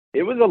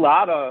it was a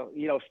lot of,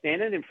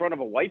 standing in front of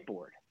a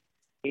whiteboard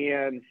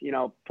and,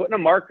 putting a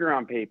marker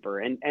on paper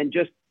and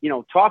just,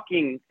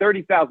 talking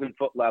 30,000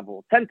 foot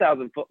level,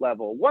 10,000 foot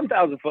level,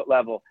 1,000 foot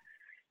level.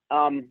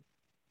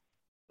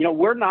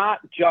 We're not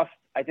just,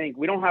 I think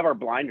we don't have our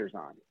blinders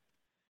on.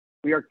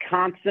 We are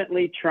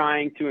constantly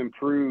trying to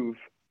improve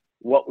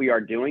what we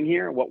are doing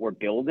here, what we're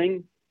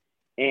building.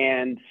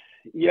 And,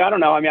 I don't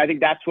know. I mean, I think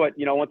that's what,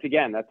 once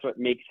again, that's what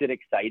makes it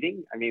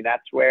exciting. I mean,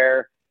 that's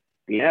where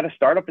being at a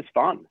startup is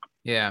fun.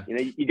 Yeah.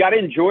 You got to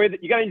enjoy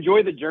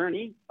the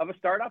journey of a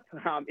startup.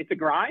 It's a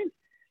grind.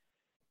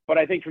 But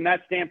I think from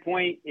that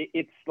standpoint,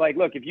 it's like,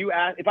 look,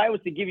 if I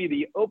was to give you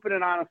the open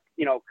and honest,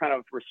 kind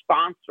of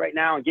response right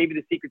now and gave you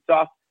the secret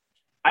sauce,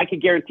 I can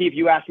guarantee if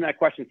you asked me that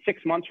question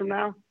 6 months from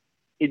now,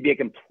 it'd be a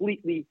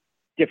completely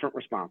different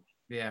response.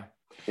 Yeah.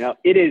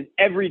 It is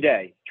every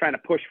day trying to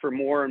push for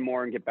more and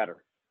more and get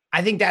better.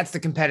 I think that's the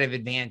competitive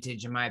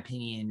advantage, in my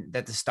opinion,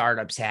 that the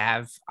startups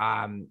have.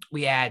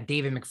 We had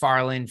David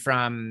McFarland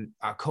from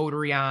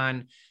Coterie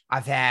on.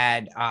 I've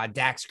had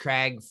Dax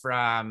Craig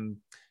from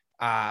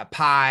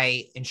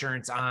Pi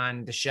Insurance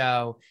on the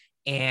show.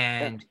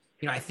 And,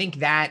 I think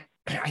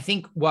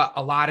what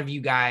a lot of you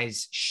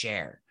guys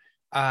share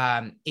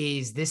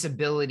is this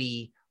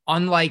ability,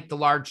 unlike the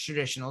large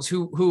traditionals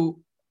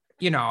who,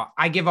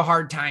 I give a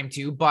hard time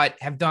to, but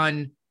have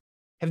done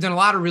a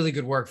lot of really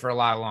good work for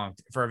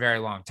a very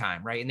long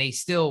time. Right. And they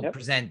still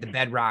present the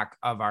bedrock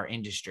of our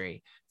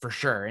industry for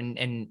sure.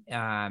 And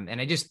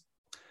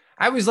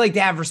I always like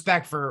to have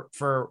respect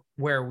for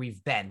where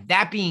we've been.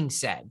 That being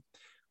said,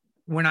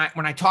 when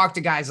I talk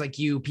to guys like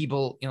you,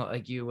 people,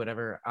 like you,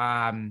 whatever,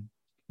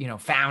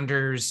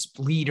 founders,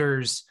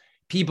 leaders,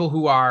 people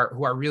who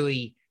are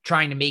really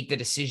trying to make the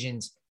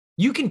decisions,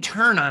 you can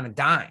turn on a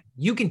dime.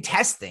 You can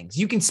test things.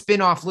 You can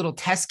spin off little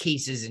test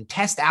cases and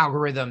test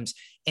algorithms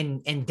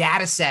and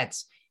data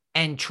sets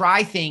and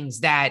try things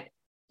that,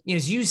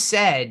 as you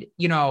said,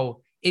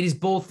 it is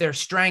both their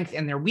strength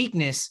and their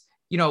weakness.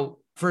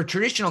 For a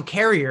traditional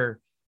carrier,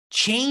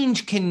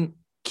 change can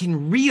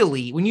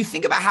really, when you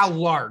think about how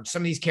large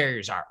some of these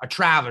carriers are, a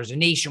Travelers, a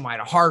Nationwide,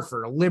 a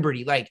Hartford, a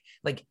Liberty, like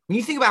when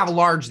you think about how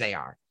large they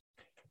are,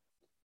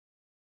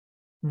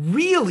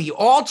 really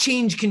all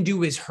change can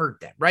do is hurt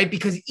them, right?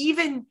 Because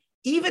even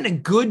a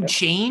good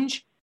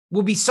change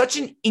will be so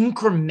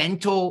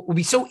incremental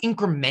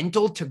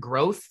to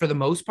growth for the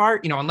most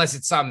part, unless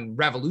it's some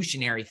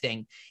revolutionary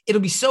thing.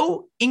 It'll be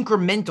so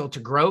incremental to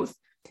growth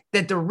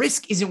that the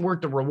risk isn't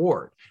worth the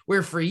reward.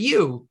 Where for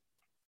you,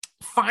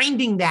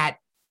 finding that,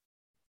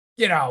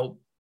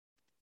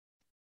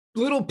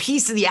 little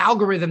piece of the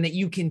algorithm that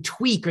you can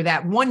tweak, or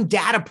that one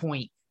data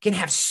point can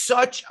have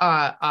such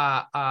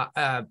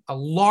a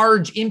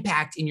large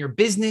impact in your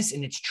business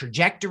and its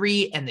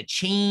trajectory and the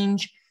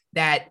change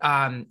that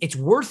it's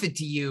worth it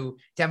to you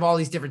to have all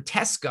these different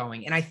tests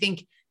going. And I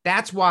think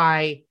that's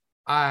why,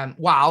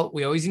 while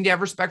we always need to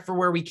have respect for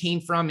where we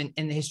came from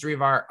in the history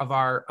of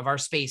our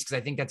space, because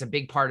I think that's a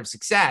big part of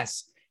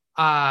success.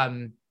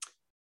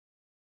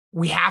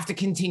 We have to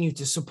continue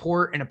to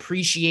support and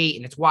appreciate.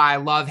 And it's why I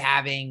love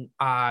having,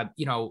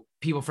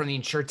 people from the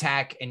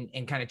InsurTech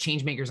and kind of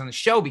change makers on the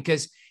show,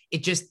 because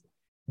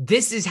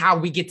this is how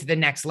we get to the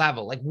next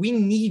level. Like, we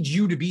need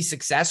you to be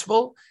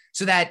successful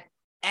so that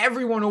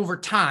everyone over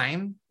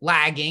time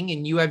lagging,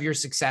 and you have your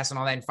success and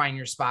all that and find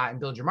your spot and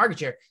build your market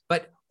share.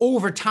 But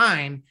over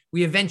time,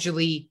 we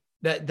eventually,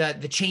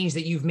 the change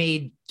that you've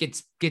made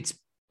gets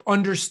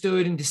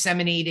understood and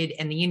disseminated,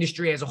 and the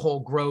industry as a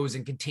whole grows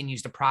and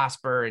continues to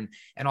prosper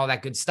and all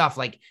that good stuff.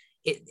 Like,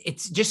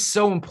 it's just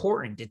so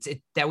important. It's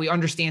that we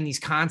understand these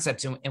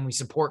concepts and we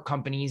support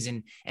companies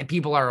and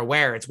people are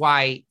aware. It's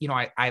why,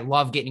 I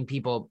love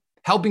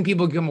helping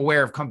people become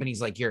aware of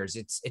companies like yours.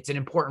 It's an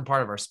important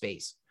part of our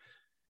space.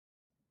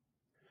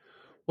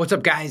 What's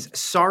up, guys?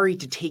 Sorry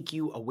to take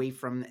you away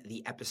from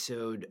the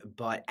episode,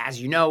 but as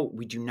you know,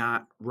 we do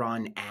not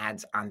run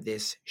ads on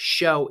this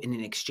show. And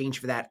in exchange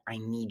for that, I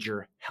need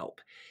your help.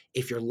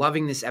 If you're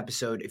loving this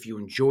episode, if you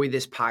enjoy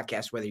this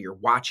podcast, whether you're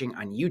watching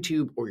on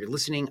YouTube or you're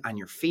listening on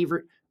your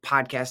favorite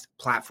podcast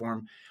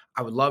platform,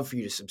 I would love for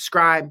you to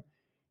subscribe,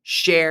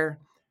 share,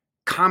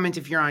 comment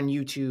if you're on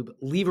YouTube,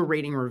 leave a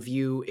rating or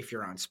review if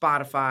you're on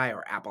Spotify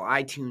or Apple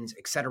iTunes,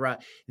 etc.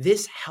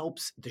 This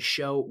helps the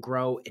show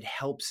grow. It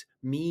helps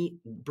me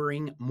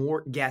bring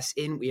more guests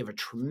in. We have a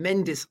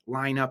tremendous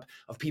lineup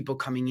of people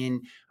coming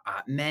in,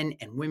 men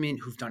and women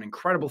who've done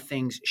incredible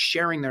things,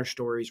 sharing their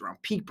stories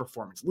around peak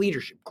performance,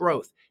 leadership,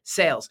 growth,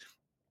 sales,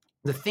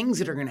 the things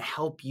that are going to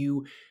help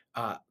you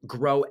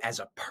grow as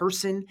a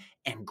person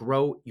and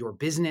grow your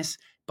business.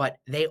 But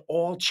they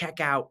all check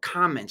out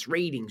comments,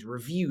 ratings,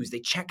 reviews. They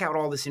check out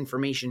all this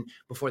information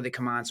before they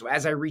come on. So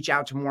as I reach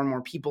out to more and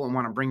more people and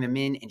want to bring them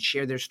in and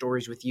share their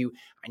stories with you,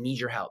 I need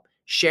your help.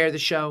 Share the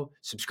show,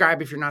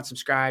 subscribe if you're not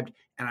subscribed,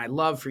 and I'd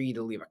love for you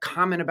to leave a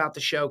comment about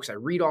the show because I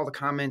read all the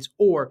comments,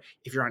 or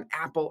if you're on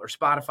Apple or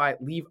Spotify,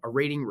 leave a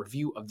rating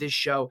review of this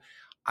show.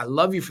 I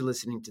love you for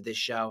listening to this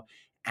show,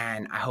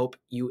 and I hope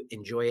you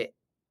enjoy it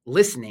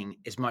listening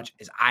as much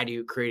as I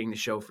do creating the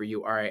show for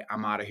you. All right,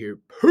 I'm out of here.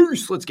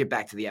 Peace. Let's get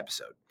back to the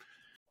episode.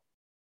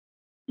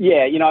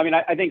 Yeah,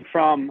 I think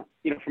from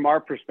our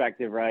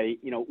perspective, right,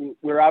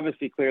 we're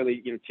obviously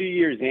clearly, 2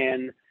 years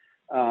in,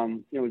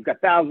 we've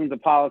got thousands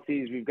of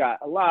policies. We've got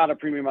a lot of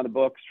premium on the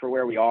books for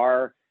where we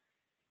are.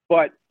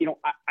 But,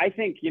 I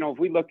think, if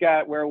we look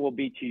at where we'll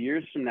be 2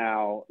 years from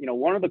now,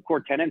 one of the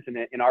core tenets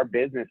in our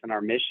business and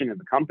our mission of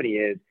the company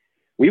is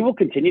we will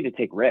continue to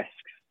take risks.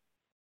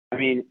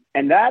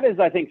 And that is,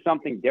 I think,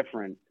 something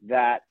different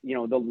that,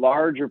 the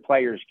larger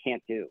players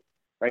can't do,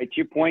 right? To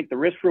your point, the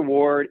risk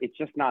reward, it's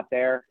just not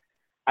there.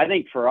 I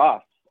think for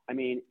us,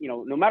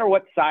 no matter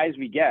what size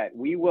we get,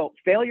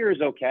 failure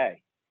is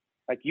okay.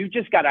 Like, you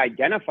just got to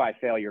identify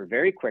failure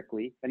very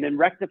quickly and then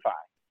rectify,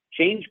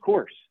 change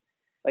course.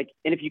 And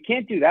if you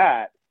can't do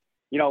that,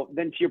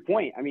 then to your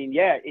point,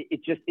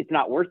 it's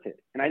not worth it.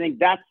 And I think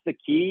that's the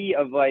key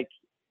of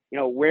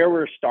where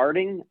we're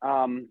starting.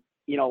 I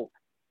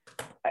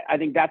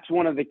think that's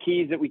one of the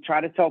keys that we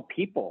try to tell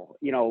people,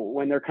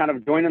 when they're kind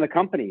of joining the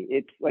company.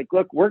 It's like,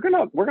 look, we're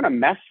going to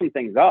mess some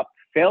things up.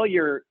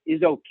 Failure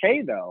is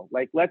okay though.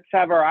 Let's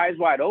have our eyes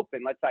wide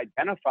open. Let's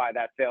identify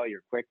that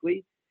failure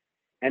quickly,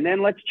 and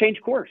then let's change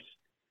course.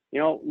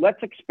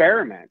 Let's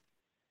experiment.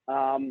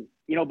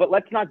 but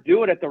let's not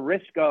do it at the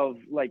risk of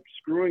like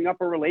screwing up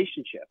a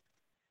relationship,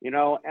 and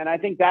I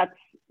think that's,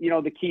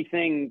 the key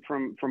thing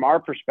from our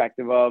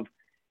perspective of,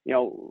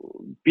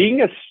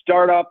 being a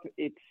startup,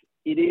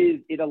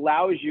 it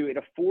allows you, it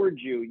affords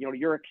you,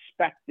 you're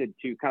expected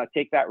to kind of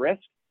take that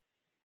risk.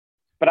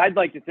 But I'd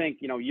like to think,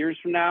 years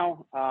from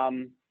now,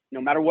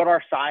 no matter what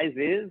our size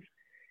is,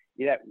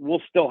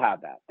 we'll still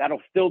have that.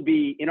 That'll still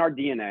be in our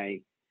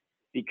DNA,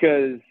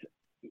 because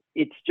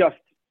it's just,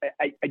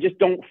 I just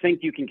don't think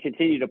you can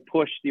continue to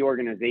push the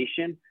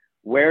organization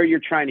where you're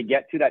trying to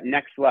get to that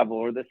next level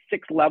or the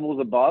 6 levels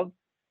above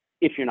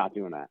if you're not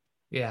doing that.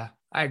 Yeah,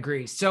 I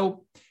agree.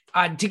 So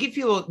to give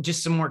people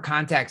just some more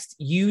context,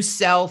 you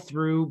sell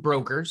through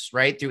brokers,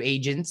 right? Through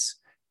agents.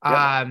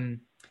 Yep.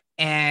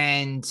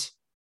 And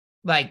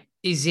like,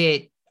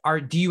 do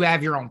you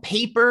have your own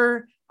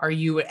paper? Are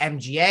you an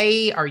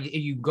MGA? Are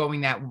you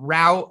going that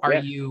route? Are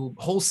you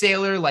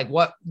wholesaler? Like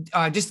what,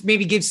 just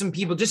maybe give some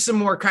people just some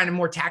more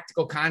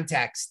tactical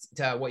context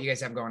to what you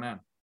guys have going on.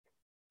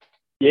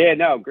 Yeah,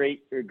 no,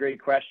 great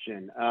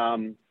question.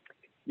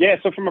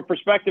 So from a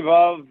perspective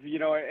of,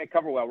 at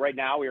CoverWell, right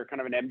now we are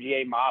kind of an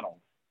MGA model.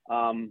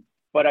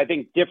 But I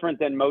think different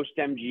than most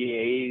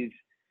MGAs,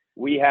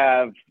 we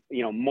have,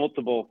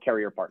 multiple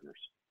carrier partners.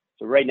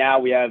 So right now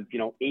we have,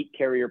 8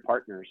 carrier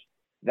partners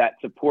that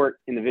support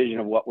in the vision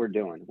of what we're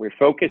doing. We're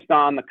focused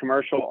on the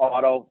commercial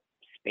auto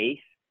space.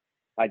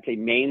 I'd say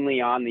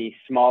mainly on the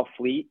small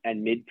fleet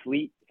and mid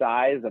fleet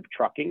size of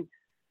trucking.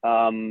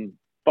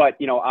 But,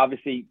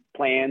 obviously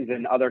plans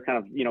and other kind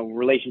of,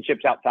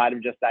 relationships outside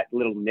of just that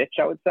little niche,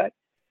 I would say.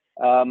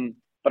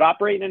 But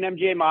operating an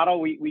MGA model,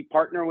 we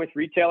partner with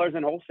retailers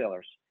and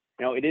wholesalers.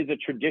 It is a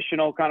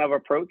traditional kind of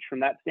approach from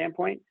that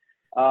standpoint,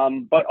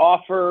 but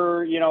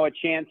offer, a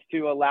chance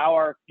to allow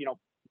our,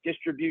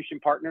 distribution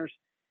partners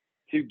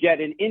to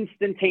get an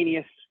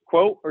instantaneous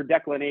quote or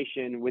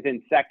declination within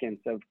seconds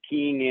of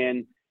keying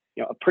in,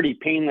 a pretty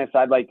painless,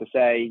 I'd like to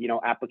say,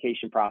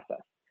 application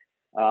process.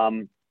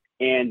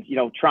 And,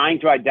 trying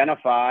to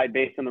identify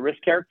based on the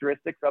risk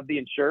characteristics of the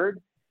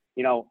insured,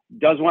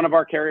 does one of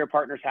our carrier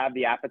partners have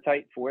the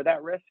appetite for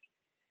that risk?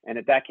 And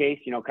at that case,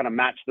 kind of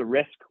match the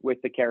risk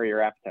with the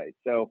carrier appetite.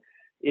 So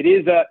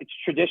it's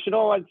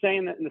traditional, I'd say,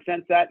 in the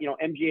sense that,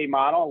 MGA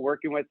model,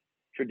 working with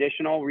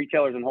traditional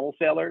retailers and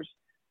wholesalers,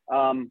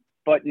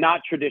 but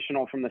not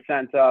traditional from the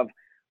sense of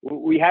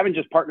we haven't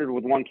just partnered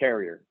with one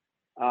carrier.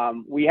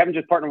 We haven't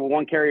just partnered with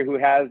one carrier who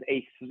has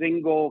a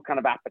single kind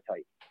of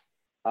appetite.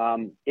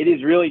 It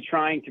is really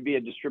trying to be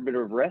a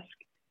distributor of risk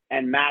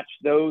and match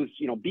those,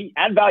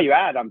 add value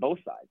add on both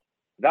sides.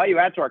 Value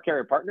add to our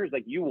carrier partners,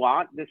 like you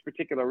want this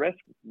particular risk,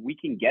 we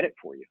can get it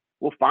for you.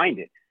 We'll find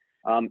it.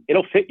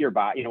 It'll fit your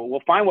box. We'll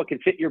find what can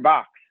fit your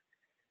box.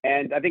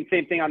 And I think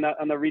same thing on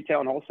the retail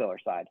and wholesaler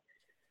side.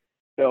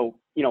 So,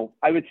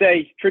 I would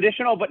say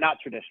traditional, but not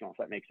traditional, if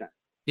that makes sense.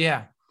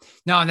 Yeah,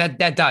 no,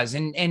 that does.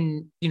 And,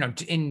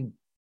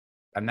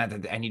 I'm not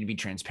that I need to be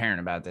transparent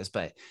about this,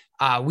 but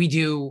we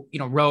do,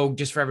 Rogue,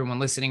 just for everyone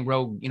listening,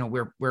 Rogue,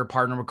 we're a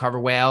partner with Cover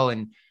Whale,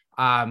 and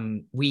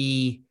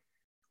we're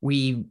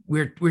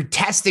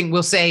testing,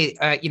 we'll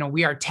say,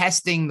 we are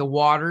testing the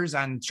waters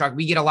on truck.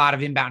 We get a lot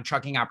of inbound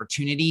trucking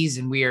opportunities,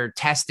 and we are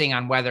testing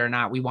on whether or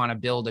not we want to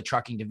build a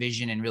trucking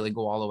division and really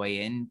go all the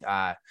way in.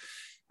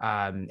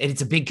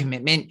 It's a big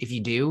commitment if you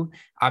do.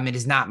 It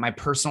is not my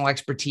personal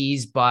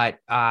expertise, but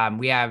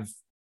we have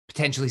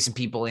potentially some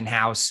people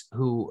in-house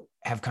who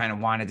have kind of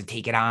wanted to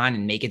take it on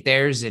and make it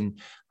theirs. And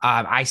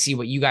I see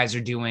what you guys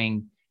are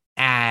doing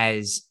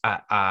as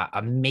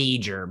a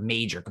major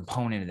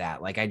component of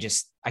that. Like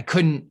I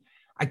couldn't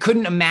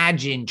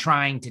imagine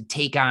trying to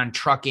take on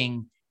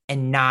trucking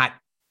and not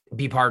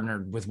be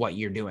partnered with what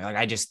you're doing.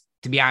 Like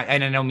to be honest,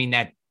 and I don't mean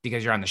that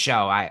because you're on the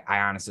show. I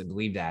honestly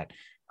believe that.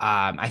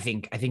 I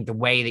think the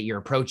way that you're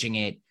approaching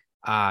it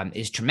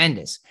is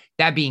tremendous.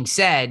 That being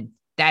said,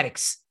 that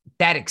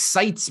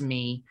excites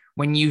me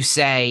when you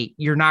say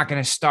you're not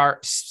going to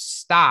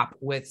stop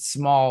with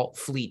small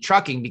fleet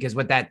trucking, because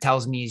what that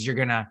tells me is you're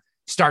going to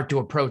start to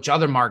approach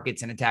other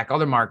markets and attack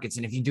other markets.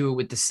 And if you do it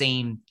with the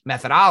same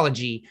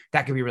methodology,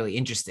 that could be really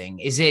interesting.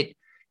 Is it,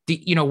 do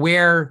you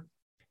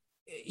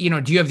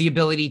have the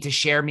ability to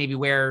share maybe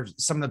where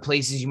some of the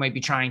places you might be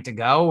trying to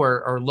go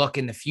or look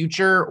in the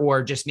future,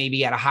 or just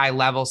maybe at a high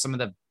level, some of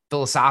the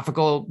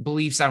philosophical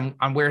beliefs on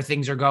where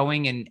things are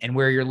going and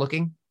where you're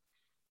looking?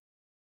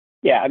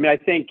 Yeah. I mean, I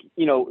think,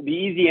 the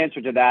easy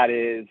answer to that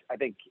is, I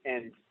think,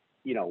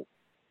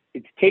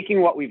 it's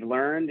taking what we've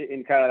learned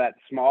in kind of that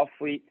small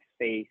fleet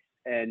space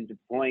and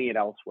deploying it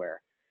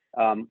elsewhere.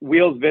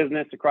 Wheels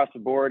business across the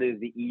board is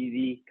the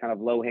easy kind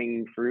of low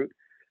hanging fruit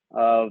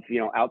of,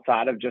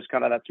 outside of just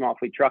kind of that small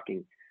fleet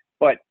trucking.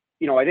 But,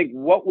 I think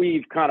what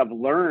we've kind of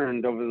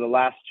learned over the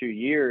last 2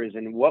 years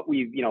and what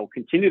we've,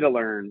 continue to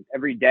learn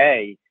every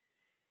day,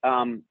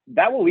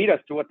 that will lead us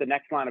to what the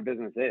next line of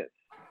business is.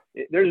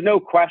 There's no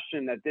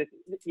question that this,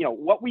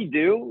 what we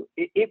do,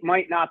 it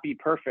might not be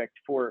perfect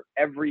for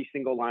every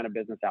single line of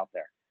business out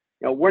there.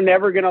 We're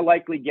never going to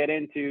likely get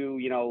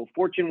into,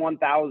 Fortune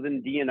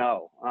 1000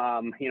 D&O.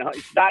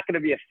 It's not going to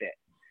be a fit.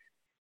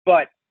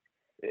 But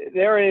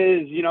there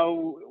is,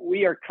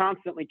 we are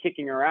constantly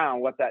kicking around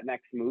what that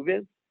next move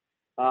is.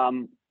 I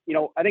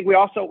think we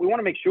want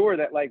to make sure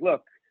that, like,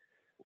 look,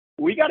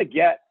 we got to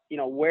get,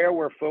 where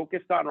we're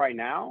focused on right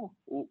now,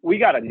 we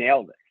got to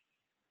nail this.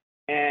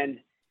 And,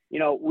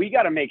 we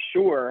got to make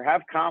sure,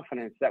 have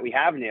confidence that we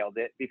have nailed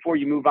it before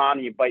you move on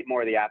and you bite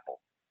more of the apple,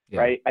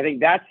 right? I think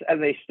that's, as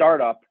a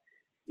startup,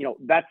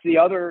 that's the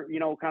other,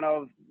 kind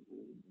of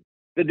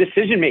the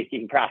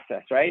decision-making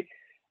process, right?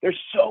 There's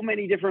so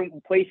many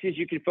different places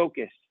you can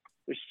focus.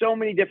 There's so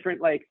many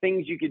different, like,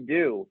 things you could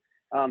do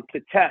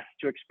to test,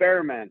 to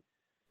experiment.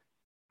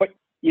 But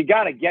you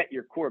got to get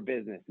your core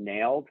business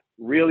nailed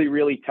really,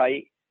 really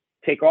tight.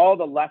 Take all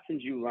the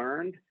lessons you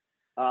learned,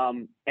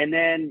 and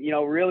then,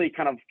 really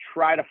kind of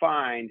try to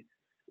find,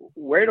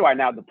 where do I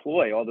now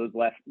deploy all those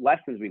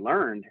lessons we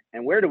learned,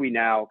 and where do we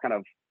now kind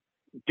of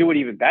do it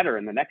even better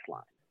in the next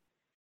line?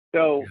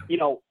 So,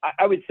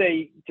 I would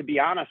say, to be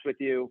honest with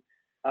you,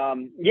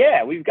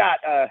 we've got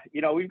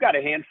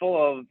a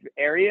handful of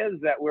areas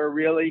that we're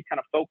really kind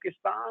of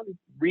focused on,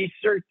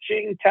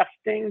 researching,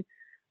 testing.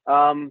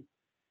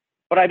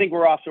 But I think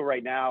we're also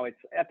right now, it's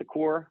at the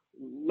core.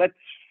 Let's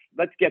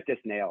get this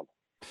nailed,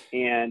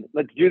 and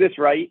let's do this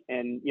right.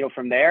 And,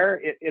 from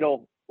there,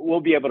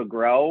 we'll be able to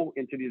grow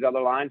into these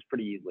other lines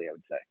pretty easily, I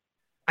would say.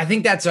 I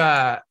think that's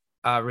a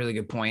really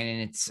good point.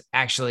 And it's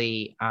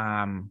actually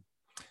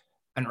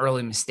an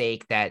early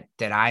mistake that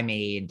I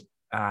made.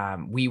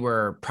 We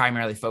were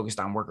primarily focused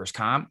on workers'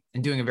 comp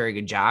and doing a very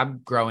good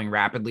job growing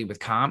rapidly with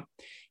comp.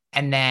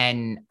 And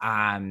then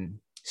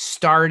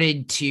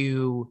started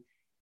to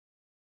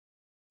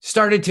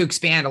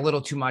expand a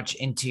little too much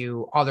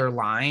into other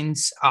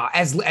lines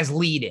as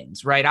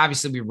lead-ins, right?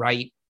 Obviously we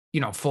write,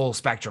 full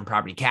spectrum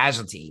property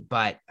casualty,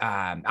 but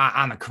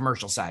on the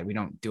commercial side, we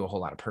don't do a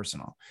whole lot of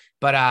personal,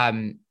 but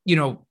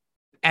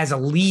as a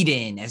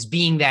lead-in, as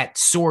being that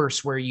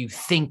source where you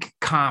think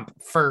comp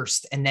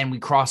first, and then we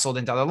cross-sold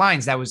into other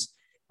lines, that was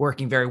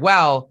working very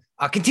well,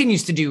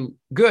 continues to do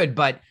good,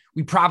 but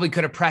we probably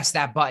could have pressed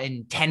that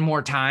button 10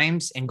 more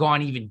times and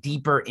gone even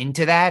deeper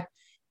into that.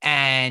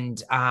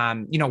 And,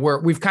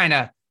 we've kind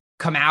of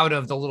come out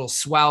of the little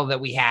swell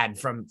that we had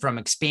from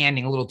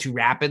expanding a little too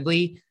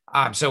rapidly.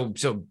 So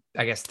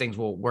I guess things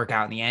will work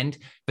out in the end,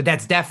 but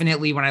that's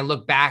definitely, when I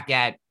look back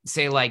at,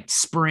 say, like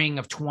spring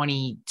of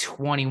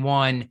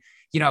 2021,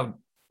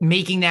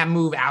 making that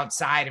move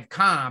outside of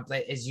comp,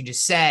 as you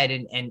just said,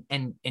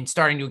 and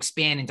starting to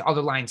expand into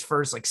other lines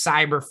first, like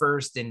cyber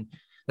first. And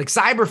like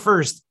cyber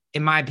first,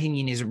 in my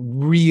opinion, is a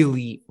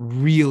really,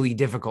 really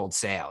difficult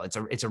sale.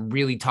 It's a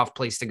really tough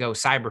place to go.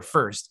 Cyber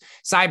first,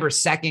 cyber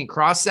second,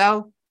 cross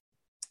sell,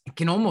 it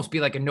can almost be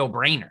like a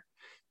no-brainer,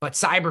 but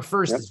cyber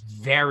first is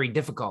very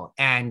difficult.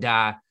 And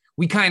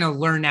we kind of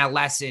learned that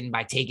lesson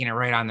by taking it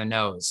right on the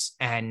nose.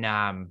 And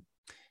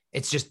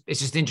it's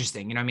just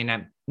interesting.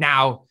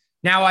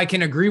 Now I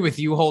can agree with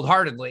you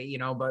wholeheartedly,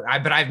 but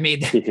I've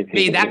made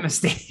that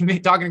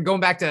mistake. Going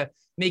back to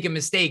making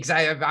mistakes,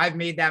 I've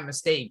made that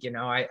mistake.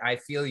 I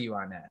feel you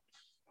on that.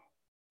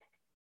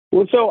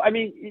 Well, so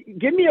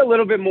give me a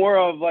little bit more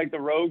of, like, the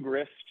rogue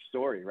risk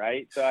story,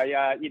 right? So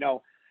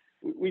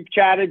we've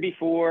chatted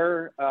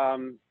before.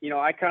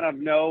 I kind of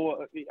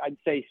know, I'd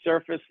say,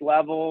 surface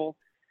level.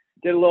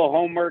 Did a little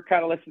homework,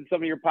 kind of listened to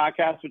some of your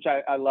podcasts, which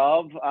I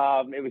love.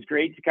 It was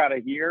great to kind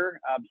of hear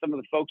some of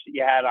the folks that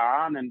you had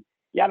on, and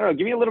I don't know,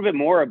 give me a little bit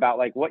more about,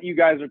 like, what you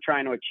guys are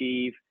trying to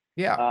achieve.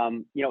 Yeah.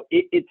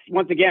 It's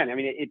once again,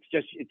 it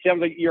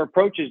sounds like your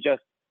approach is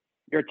just,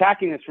 you're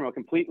attacking this from a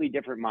completely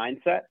different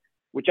mindset,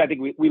 which I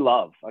think we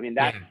love.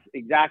 That's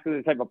exactly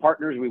the type of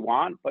partners we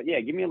want, but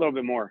give me a little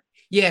bit more.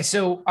 Yeah.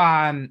 So,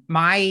 I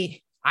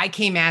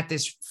came at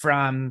this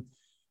from,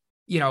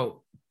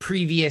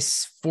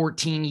 previous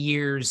 14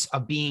 years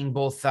of being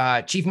both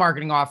chief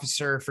marketing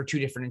officer for two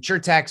different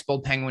insurtechs,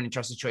 Bold Penguin and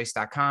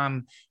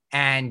TrustedChoice.com.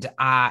 And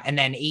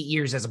then 8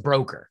 years as a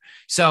broker.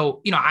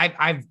 So,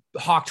 I've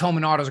hawked home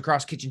and autos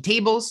across kitchen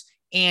tables,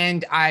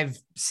 and I've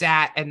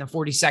sat in the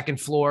 42nd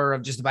floor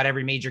of just about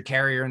every major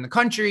carrier in the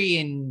country,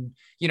 and,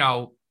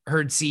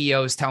 heard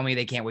CEOs tell me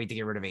they can't wait to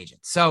get rid of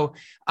agents. So,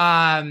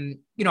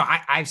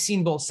 I've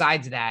seen both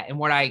sides of that.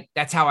 And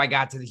that's how I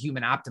got to the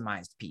human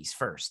optimized piece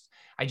first.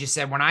 I just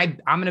said, I'm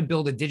going to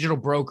build a digital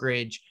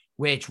brokerage,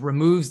 which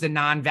removes the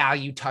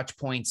non-value touch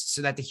points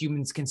so that the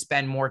humans can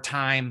spend more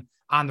time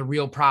on the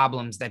real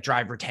problems that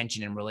drive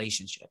retention and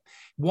relationship.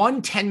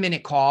 One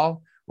 10-minute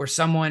call where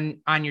someone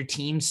on your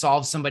team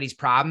solves somebody's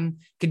problem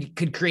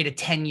could create a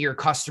 10-year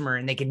customer,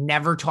 and they could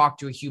never talk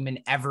to a human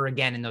ever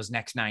again in those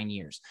next 9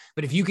 years.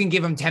 But if you can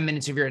give them 10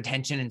 minutes of your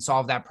attention and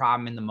solve that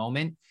problem in the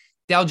moment,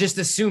 they'll just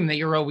assume that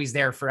you're always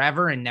there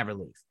forever and never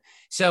leave.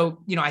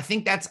 So, I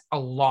think that's a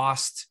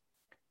lost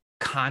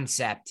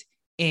concept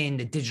in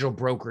the digital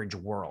brokerage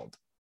world.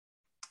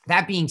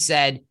 That being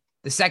said,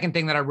 the second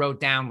thing that I wrote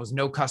down was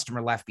no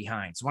customer left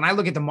behind. So when I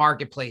look at the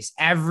marketplace,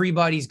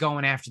 everybody's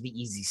going after the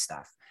easy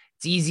stuff.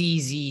 It's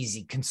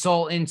easy.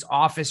 Consultants,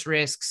 office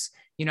risks.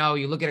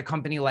 You look at a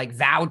company like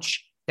Vouch,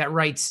 that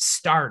writes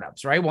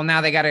startups, right? Well,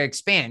 now they got to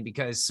expand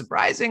because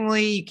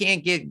surprisingly, you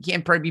can't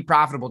be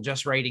profitable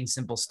just writing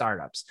simple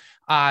startups.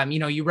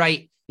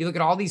 You look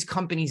at all these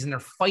companies and they're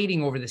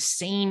fighting over the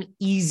same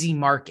easy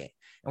market.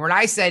 And what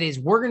I said is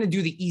we're going to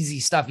do the easy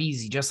stuff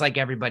easy, just like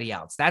everybody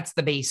else. That's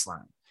the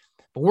baseline.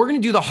 But we're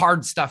going to do the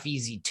hard stuff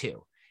easy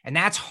too. And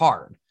that's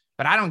hard,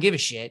 but I don't give a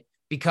shit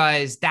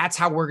because that's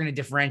how we're going to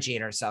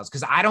differentiate ourselves.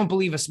 Because I don't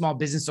believe a small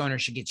business owner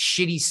should get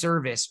shitty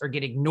service or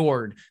get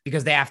ignored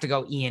because they have to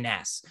go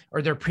E&S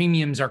or their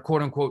premiums are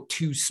quote unquote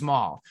too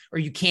small, or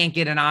you can't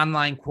get an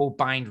online quote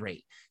bind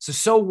rate.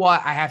 So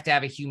what? I have to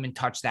have a human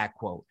touch that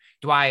quote.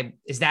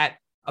 Is that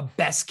a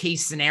best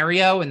case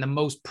scenario and the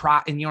most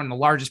in the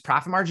largest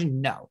profit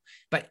margin? No,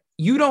 but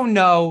you don't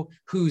know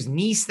whose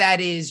niece that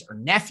is or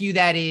nephew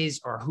that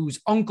is, or whose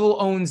uncle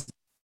owns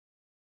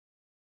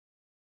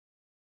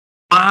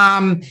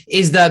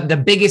is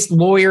the biggest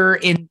lawyer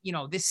in,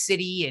 this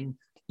city. And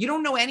you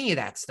don't know any of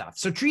that stuff.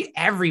 So treat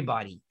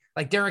everybody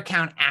like their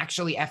account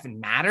actually effing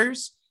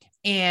matters.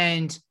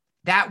 And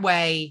that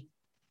way,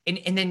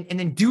 and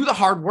then do the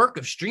hard work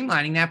of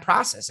streamlining that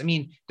process. I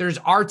mean, there's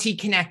RT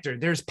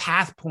Connector, there's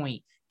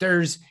PathPoint,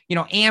 there's,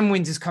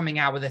 Amwins is coming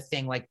out with a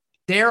thing. Like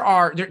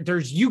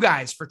there's you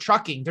guys for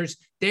trucking.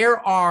 There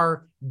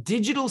are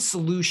digital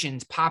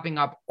solutions popping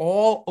up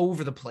all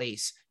over the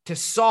place to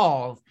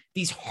solve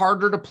these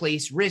harder to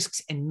place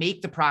risks and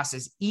make the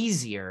process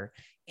easier.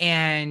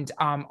 And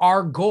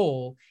our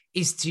goal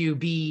is to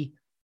be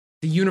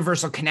the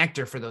universal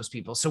connector for those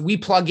people. So we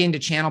plug into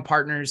channel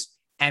partners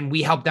and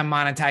we help them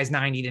monetize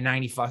 90 to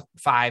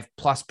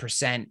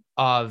 95+%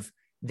 of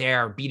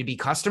their B2B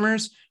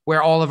customers,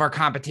 where all of our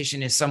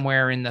competition is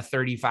somewhere in the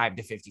 35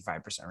 to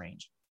 55%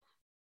 range.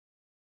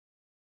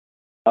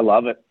 I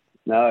love it.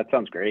 No, that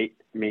sounds great.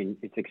 I mean,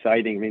 it's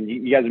exciting. I mean,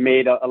 you guys have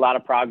made a lot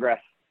of progress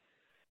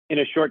in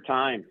a short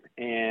time.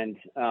 And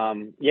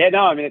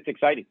it's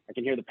exciting. I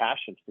can hear the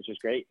passion, which is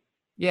great.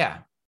 Yeah.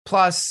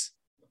 Plus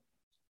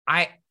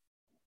I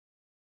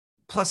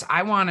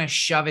want to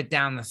shove it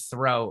down the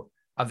throat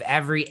of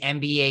every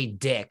MBA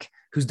dick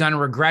who's done a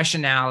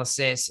regression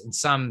analysis in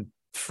some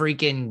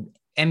freaking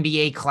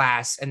MBA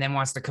class and then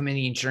wants to come in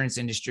the insurance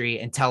industry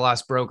and tell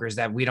us brokers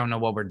that we don't know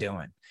what we're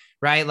doing,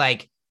 right?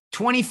 Like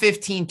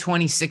 2015,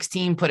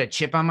 2016 put a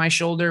chip on my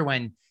shoulder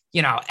when,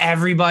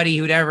 everybody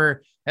who'd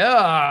ever,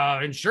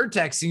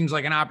 InsurTech seems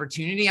like an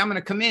opportunity. I'm going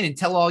to come in and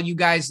tell all you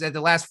guys that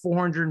the last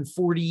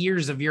 440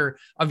 years of your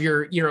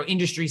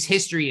industry's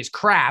history is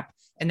crap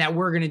and that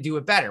we're going to do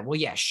it better. Well,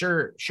 yeah,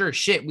 sure.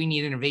 Shit. We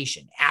need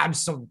innovation.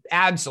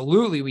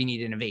 Absolutely. We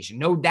need innovation.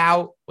 No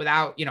doubt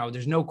without,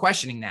 there's no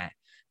questioning that.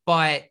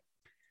 But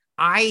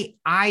I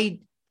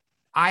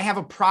have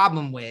a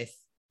problem with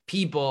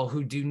people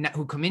who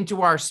come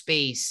into our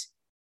space.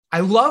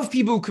 I love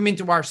people who come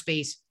into our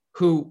space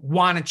who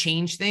want to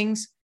change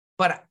things,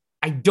 but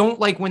I don't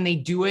like when they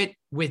do it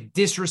with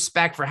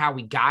disrespect for how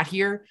we got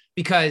here,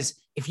 because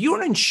if you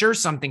don't insure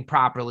something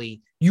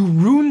properly, you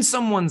ruin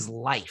someone's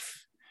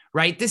life,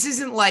 right? This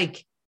isn't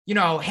like,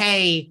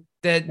 hey,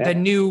 the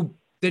new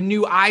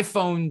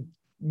iPhone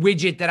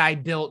widget that I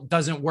built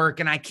doesn't work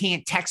and I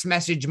can't text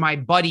message my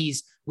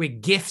buddies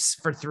with GIFs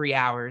for 3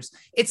 hours.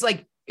 It's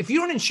like, if you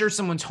don't insure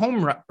someone's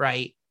home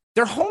right,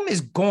 their home is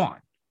gone.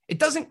 It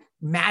doesn't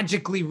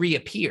magically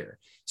reappear.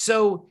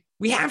 So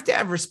we have to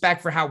have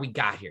respect for how we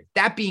got here.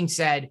 That being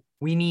said,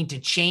 we need to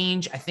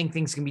change. I think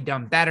things can be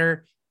done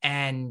better.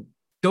 And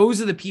those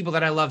are the people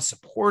that I love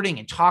supporting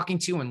and talking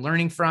to and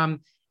learning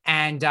from.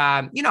 And,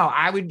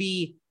 it would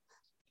be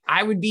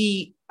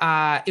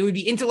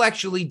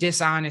intellectually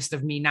dishonest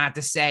of me not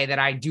to say that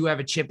I do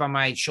have a chip on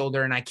my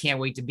shoulder and I can't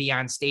wait to be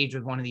on stage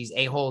with one of these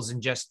a-holes and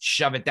just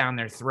shove it down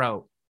their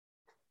throat.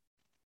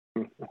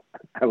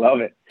 I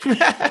love it.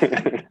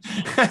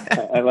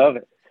 I love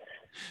it.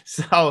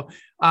 So,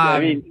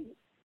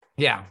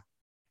 yeah.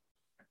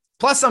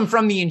 Plus, I'm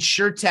from the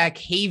InsurTech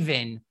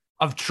haven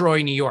of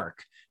Troy, New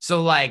York.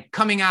 So, like,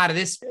 coming out of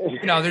this,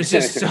 there's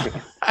just so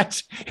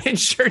much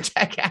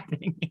InsurTech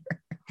happening here.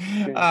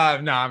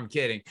 No, I'm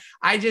kidding.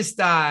 I just,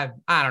 I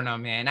don't know,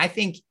 man. I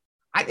think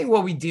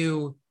what we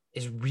do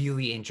is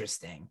really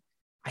interesting.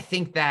 I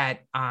think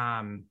that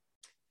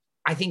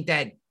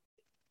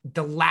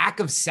the lack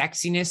of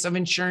sexiness of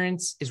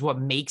insurance is what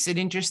makes it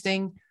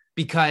interesting.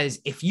 Because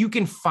if you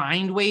can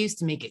find ways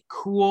to make it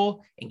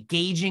cool,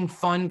 engaging,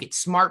 fun, get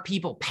smart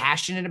people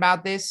passionate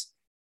about this,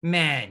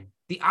 man,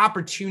 the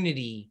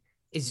opportunity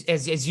is,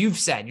 as you've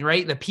said,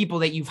 right? The people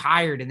that you've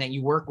hired and that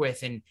you work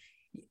with, and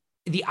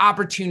the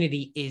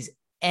opportunity is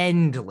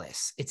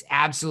endless. It's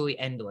absolutely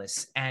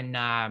endless. And,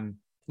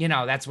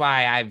 that's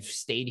why I've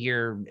stayed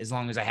here as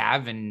long as I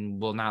have and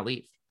will not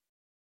leave.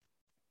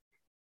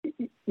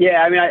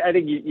 Yeah. I mean, I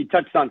think you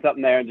touched on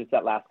something there in just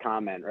that last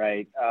comment,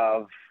 right?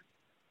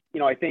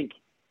 I think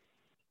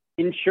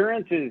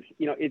insurance is,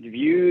 it's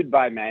viewed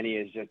by many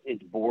as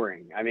it's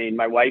boring. I mean,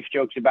 my wife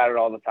jokes about it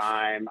all the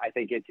time. I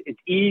think it's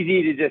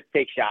easy to just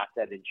take shots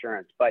at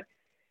insurance, but,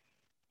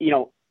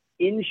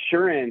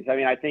 insurance, I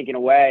mean, I think in a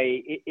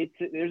way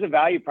there's a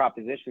value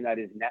proposition that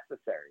is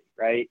necessary.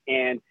 Right.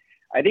 And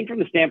I think from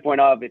the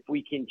standpoint of if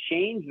we can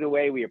change the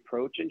way we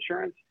approach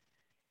insurance,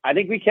 I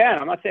think we can.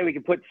 I'm not saying we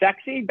can put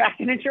sexy back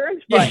in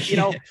insurance, but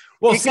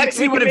well,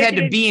 sexy would have had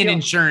to be in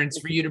insurance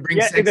for you to bring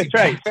sexy. That's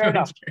right. Back Fair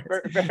enough.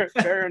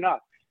 Fair enough.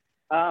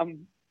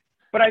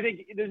 But I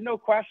think there's no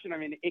question. I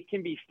mean, it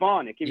can be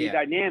fun. It can be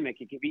dynamic.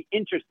 It can be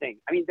interesting.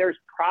 I mean, there's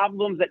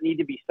problems that need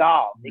to be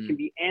solved. It can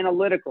be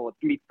analytical. It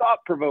can be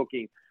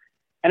thought-provoking.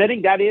 And I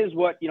think that is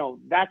what,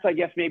 that's, I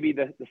guess, maybe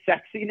the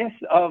sexiness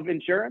of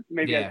insurance,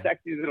 maybe as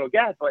sexy as it'll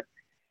get. But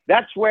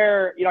that's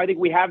where, I think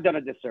we have done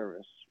a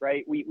disservice,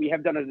 right? We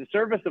have done a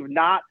disservice of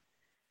not,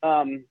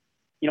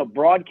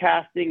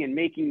 broadcasting and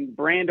making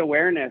brand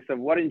awareness of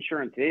what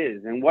insurance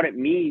is and what it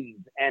means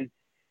and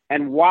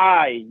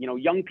why,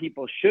 young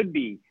people should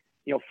be,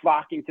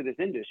 flocking to this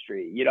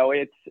industry.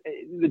 It's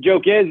the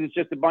joke is it's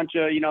just a bunch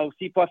of,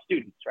 C+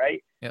 students,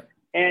 right? Yep.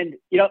 And,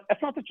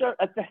 that's not the truth.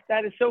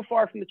 That is so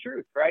far from the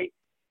truth, right?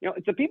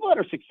 It's the people that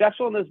are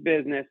successful in this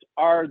business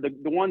are the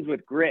ones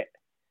with grit,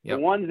 the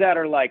ones that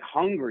are like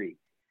hungry,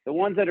 the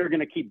ones that are going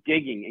to keep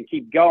digging and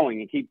keep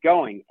going and keep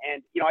going.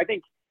 And, I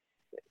think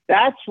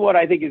that's what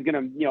I think is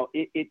going to,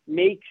 it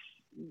makes,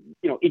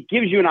 it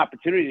gives you an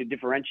opportunity to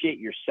differentiate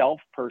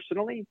yourself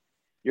personally,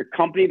 your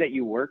company that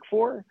you work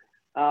for.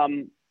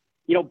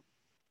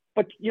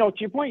 But, to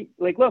your point,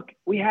 like, look,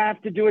 we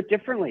have to do it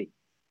differently.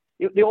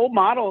 The old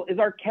model is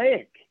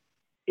archaic.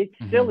 It's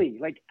silly.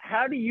 Like,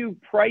 how do you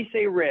price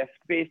a risk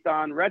based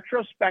on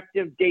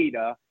retrospective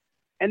data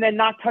and then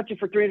not touch it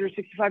for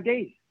 365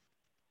 days?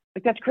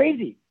 Like, that's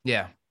crazy.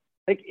 Yeah.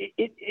 Like,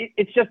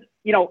 it's just,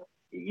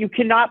 you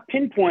cannot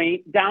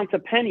pinpoint down to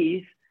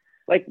pennies,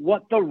 like,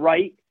 what the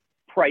right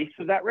price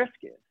of that risk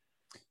is.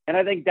 And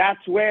I think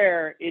that's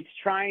where it's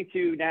trying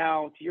to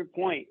now, to your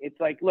point, it's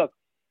like, look,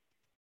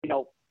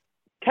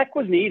 tech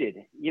was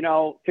needed,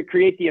 to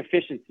create the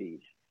efficiencies,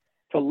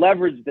 to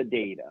leverage the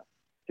data,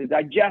 to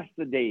digest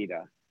the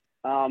data.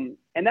 And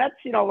that's,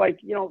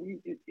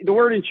 the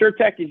word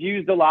insurtech is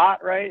used a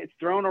lot, right? It's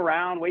thrown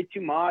around way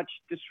too much,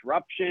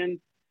 disruption,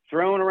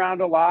 thrown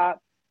around a lot.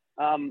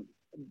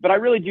 But I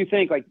really do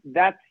think like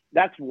that's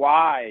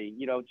why,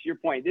 to your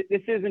point,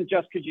 this isn't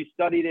just because you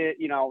studied it,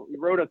 you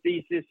wrote a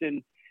thesis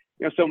in,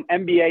 some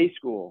MBA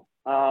school.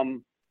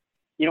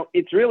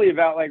 It's really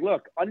about like,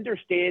 look,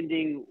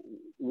 understanding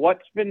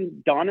what's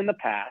been done in the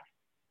past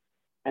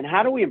and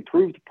how do we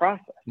improve the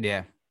process?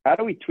 Yeah. How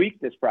do we tweak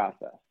this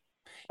process?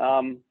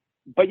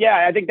 But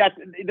yeah, I think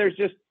there's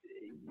just,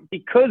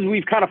 because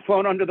we've kind of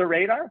flown under the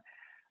radar,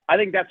 I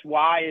think that's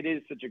why it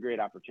is such a great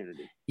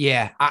opportunity.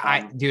 Yeah.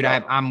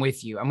 I'm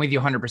with you. I'm with you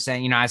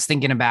 100%. I was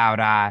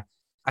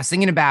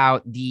thinking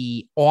about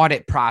the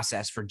audit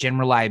process for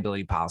general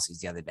liability policies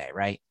the other day,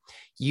 right?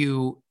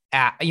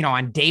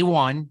 On day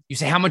one, you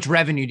say, how much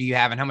revenue do you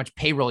have and how much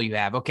payroll you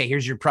have? Okay,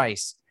 here's your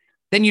price.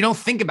 Then you don't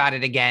think about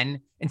it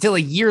again until a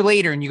year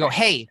later and you go,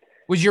 hey,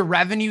 was your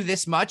revenue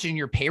this much and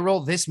your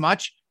payroll this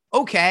much?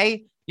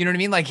 Okay. You know what I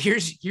mean? Like,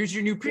 here's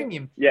your new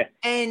premium. Yeah.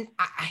 And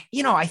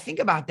I think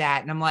about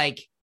that and I'm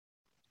like,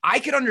 I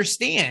could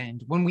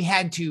understand when we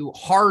had to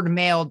hard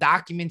mail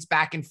documents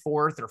back and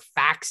forth or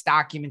fax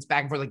documents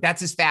back and forth, like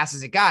that's as fast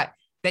as it got,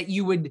 that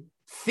you would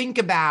think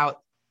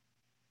about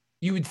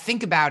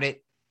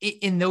it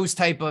in those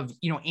type of,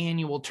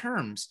 annual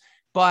terms.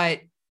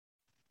 But,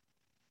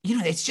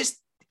 it's just,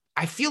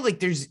 I feel like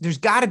there's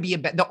gotta be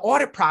the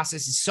audit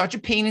process is such a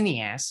pain in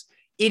the ass.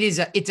 It's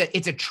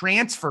a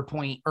transfer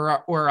point or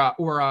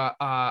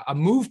a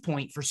move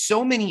point for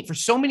so many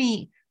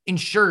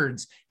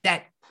insureds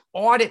that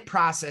audit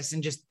process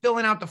and just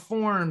filling out the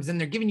forms and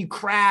they're giving you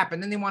crap.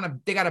 And then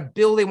they got a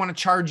bill they want to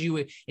charge you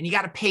and you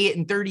got to pay it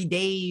in 30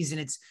 days.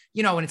 And it's,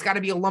 and it's got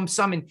to be a lump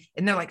sum.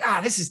 And they're like,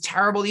 this is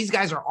terrible. These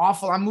guys are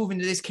awful. I'm moving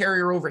to this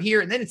carrier over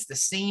here. And then it's the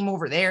same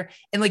over there.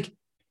 And like,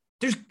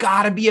 there's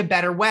gotta be a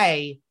better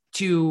way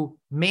to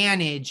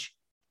manage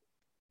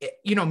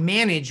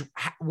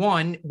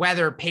one,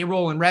 whether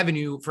payroll and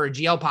revenue for a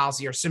GL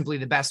policy are simply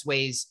the best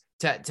ways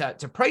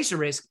to price a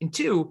risk. And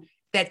two,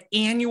 that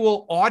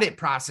annual audit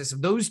process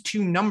of those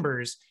two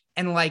numbers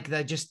and like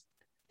the just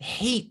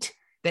hate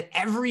that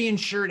every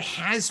insured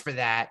has for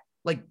that.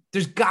 Like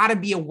there's gotta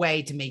be a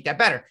way to make that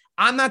better.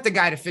 I'm not the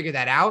guy to figure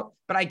that out,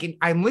 but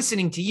I'm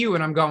listening to you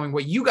and I'm going,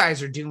 what you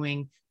guys are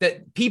doing,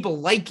 that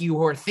people like you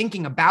who are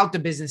thinking about the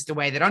business the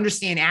way that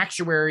understand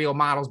actuarial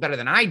models better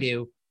than I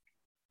do.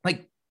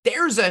 Like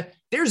there's a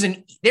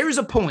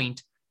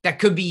point that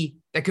could be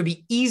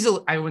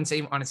easily, I wouldn't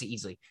say honestly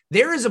easily.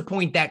 There is a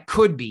point that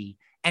could be,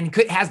 and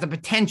has the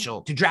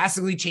potential to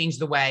drastically change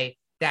the way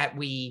that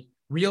we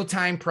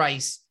real-time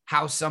price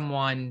how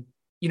someone,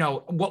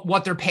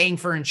 what they're paying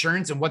for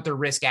insurance and what their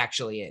risk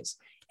actually is.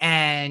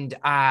 And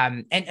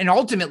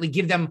ultimately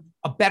give them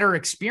a better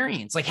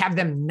experience, like have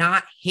them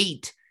not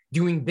hate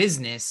doing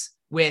business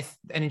with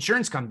an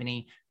insurance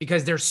company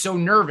because they're so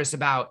nervous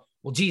about,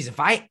 well, geez, if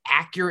I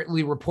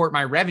accurately report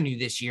my revenue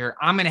this year,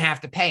 I'm going to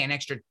have to pay an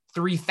extra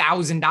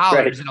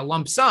 $3,000 in a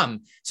lump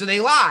sum. So they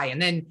lie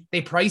and then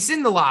they price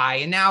in the lie.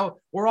 And now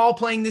we're all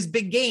playing this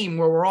big game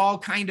where we're all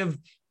kind of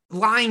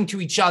lying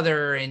to each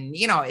other. And,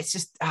 it's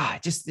just,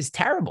 it just is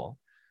terrible.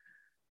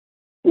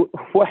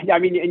 Well, I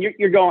mean, and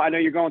you're going, I know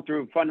you're going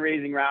through a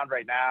fundraising round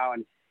right now,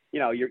 and,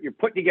 you're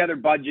putting together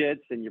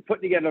budgets and you're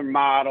putting together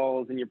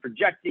models and you're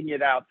projecting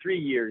it out 3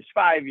 years,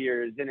 5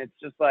 years. And it's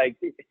just like,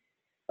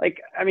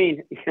 I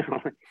mean,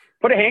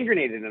 put a hand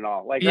grenade in it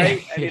all, like, Yeah.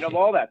 right. I mean, of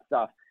all that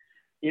stuff,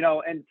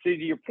 and to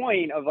your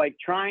point of like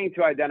trying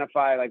to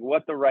identify like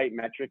what the right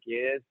metric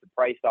is to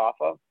price off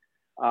of.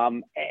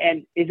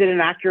 And is it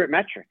an accurate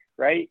metric,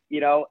 right?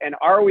 And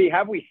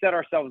have we set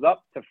ourselves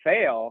up to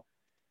fail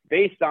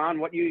based on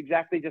what you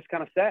exactly just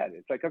kind of said?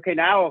 It's like, okay,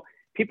 now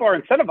people are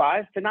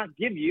incentivized to not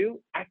give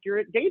you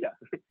accurate data,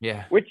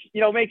 Yeah. which,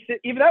 makes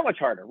it even that much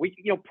harder.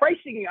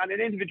 Pricing on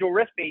an individual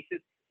risk basis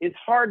is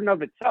hard in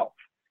of itself,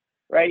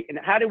 right? And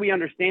how do we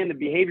understand the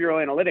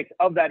behavioral analytics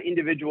of that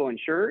individual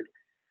insured?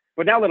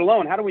 But now, let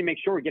alone, how do we make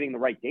sure we're getting the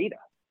right data?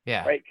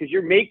 Yeah. Right. Because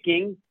you're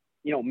making,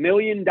 $1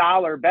 million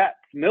bets,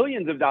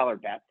 millions of dollar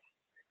bets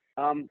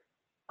on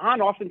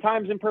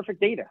oftentimes imperfect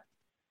data.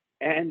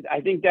 And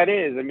I think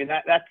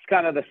that's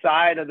kind of the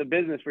side of the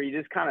business where you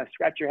just kind of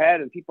scratch your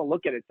head and people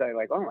look at it and say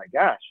like, oh my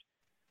gosh,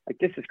 like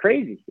this is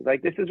crazy.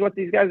 Like this is what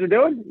these guys are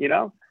doing,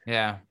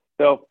 Yeah.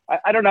 So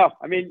I don't know.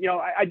 I mean,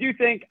 I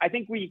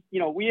think we,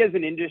 we as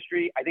an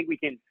industry, I think we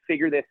can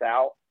figure this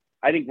out.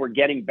 I think we're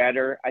getting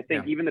better. I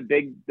think even the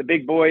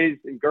big boys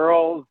and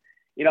girls,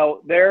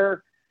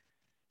 they're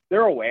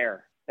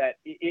aware that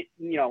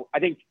I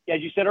think,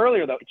 as you said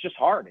earlier, though, it's just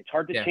hard. It's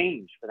hard to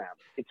change for them.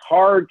 It's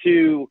hard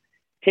to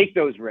take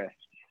those risks.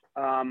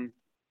 And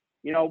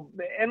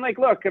like,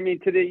 look, I mean,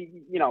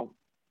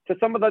 to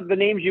some of the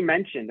names you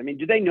mentioned, I mean,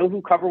 do they know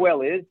who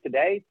CoverWhale is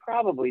today?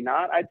 Probably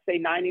not. I'd say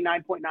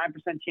 99.9%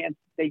 chance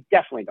they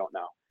definitely don't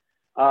know.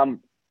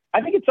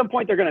 I think at some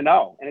point they're going to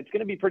know, and it's going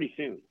to be pretty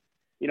soon.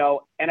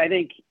 And I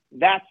think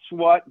that's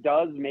what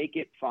does make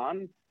it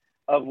fun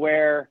of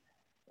where,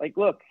 like,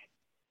 look,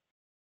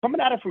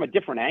 coming at it from a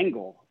different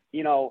angle,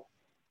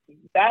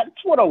 that's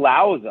what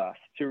allows us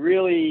to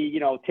really,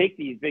 take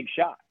these big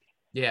shots.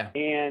 Yeah.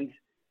 And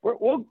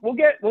we'll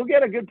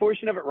get a good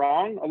portion of it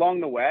wrong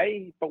along the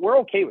way, but we're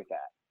okay with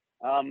that.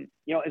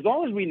 As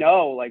long as we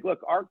know, like, look,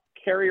 our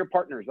carrier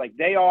partners, like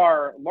they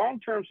are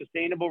long-term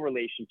sustainable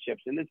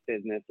relationships in this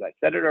business. I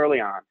said it early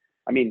on.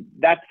 I mean,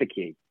 that's the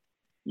key.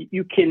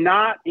 You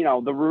cannot,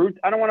 the route,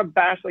 I don't want to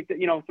bash like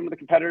some of the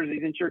competitors,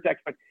 these insurtechs,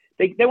 but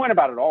they went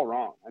about it all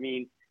wrong. I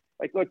mean,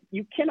 like, look,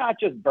 you cannot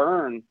just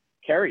burn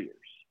carriers.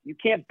 You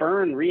can't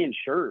burn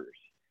reinsurers.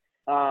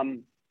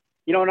 And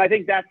I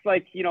think that's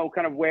like,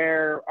 kind of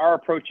where our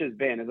approach has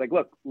been is like,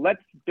 look,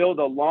 let's build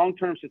a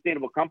long-term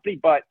sustainable company,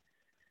 but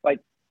like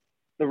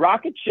the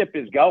rocket ship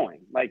is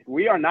going, like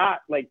we are not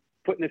like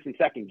putting this in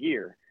second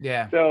gear.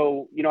 Yeah.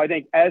 So, I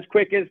think as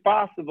quick as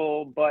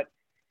possible, but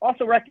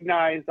also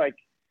recognize like,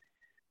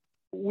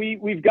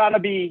 we've got to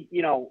be,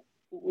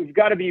 we've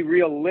got to be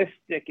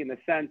realistic in the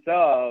sense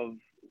of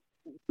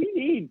we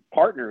need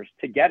partners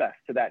to get us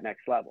to that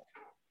next level.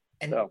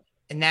 And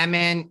that,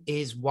 man,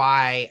 is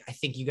why I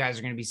think you guys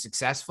are going to be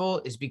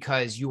successful, is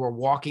because you are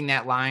walking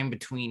that line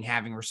between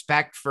having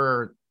respect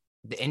for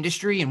the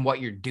industry and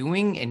what you're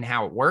doing and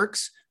how it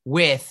works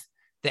with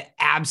the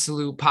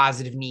absolute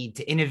positive need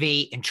to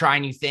innovate and try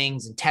new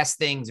things and test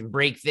things and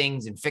break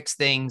things and fix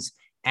things.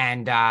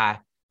 And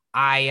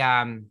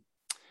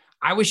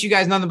I wish you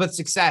guys nothing but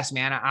success,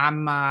 man.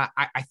 I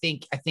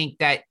think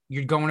that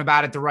you're going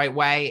about it the right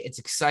way. It's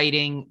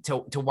exciting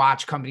to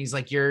watch companies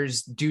like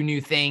yours do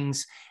new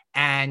things.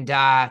 And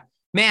man,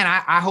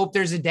 I hope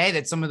there's a day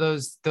that some of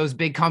those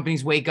big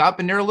companies wake up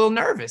and they're a little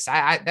nervous.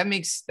 That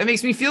makes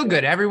me feel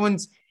good. Everyone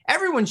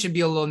should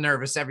be a little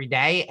nervous every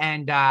day.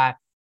 And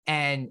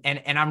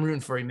I'm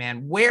rooting for you,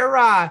 man.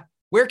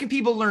 Where can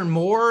people learn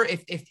more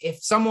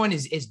if someone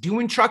is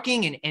doing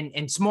trucking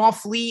and small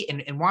fleet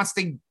and wants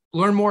to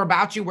learn more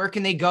about you? Where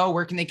can they go?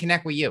 Where can they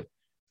connect with you?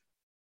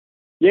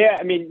 Yeah,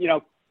 I mean,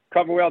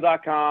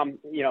 coverwhale.com,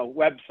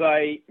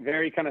 website,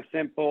 very kind of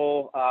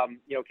simple,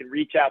 can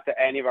reach out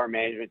to any of our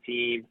management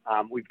team.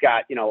 We've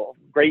got, a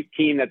great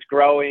team that's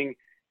growing.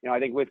 I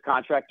think with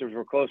contractors,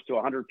 we're close to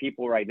 100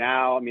 people right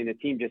now. I mean, the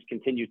team just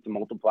continues to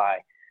multiply.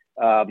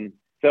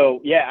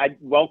 So yeah, I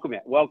welcome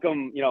it.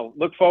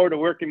 Look forward to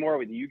working more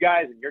with you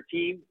guys and your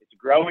team. It's a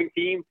growing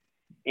team.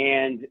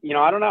 And,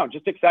 I don't know,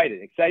 just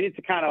excited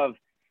to kind of,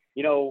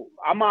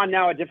 I'm on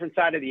now a different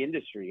side of the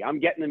industry. I'm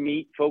getting to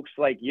meet folks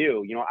like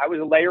you. I was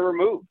a layer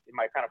removed in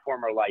my kind of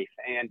former life.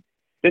 And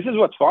this is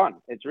what's fun.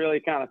 It's really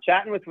kind of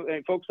chatting with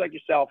folks like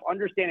yourself,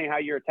 understanding how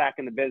you're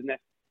attacking the business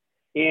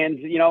and,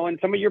 and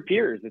some of your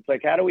peers. It's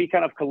like, how do we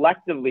kind of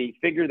collectively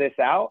figure this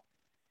out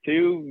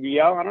to,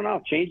 I don't know,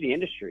 change the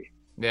industry.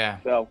 Yeah.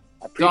 So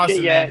I appreciate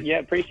awesome, man. Yeah,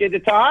 appreciate the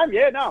time.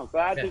 Yeah, no,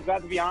 glad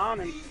to be on.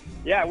 And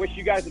yeah, I wish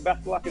you guys the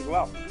best of luck as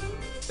well.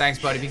 Thanks,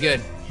 buddy. Be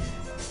good.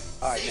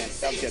 All right, man.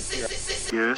 Sounds good. See you. Yes.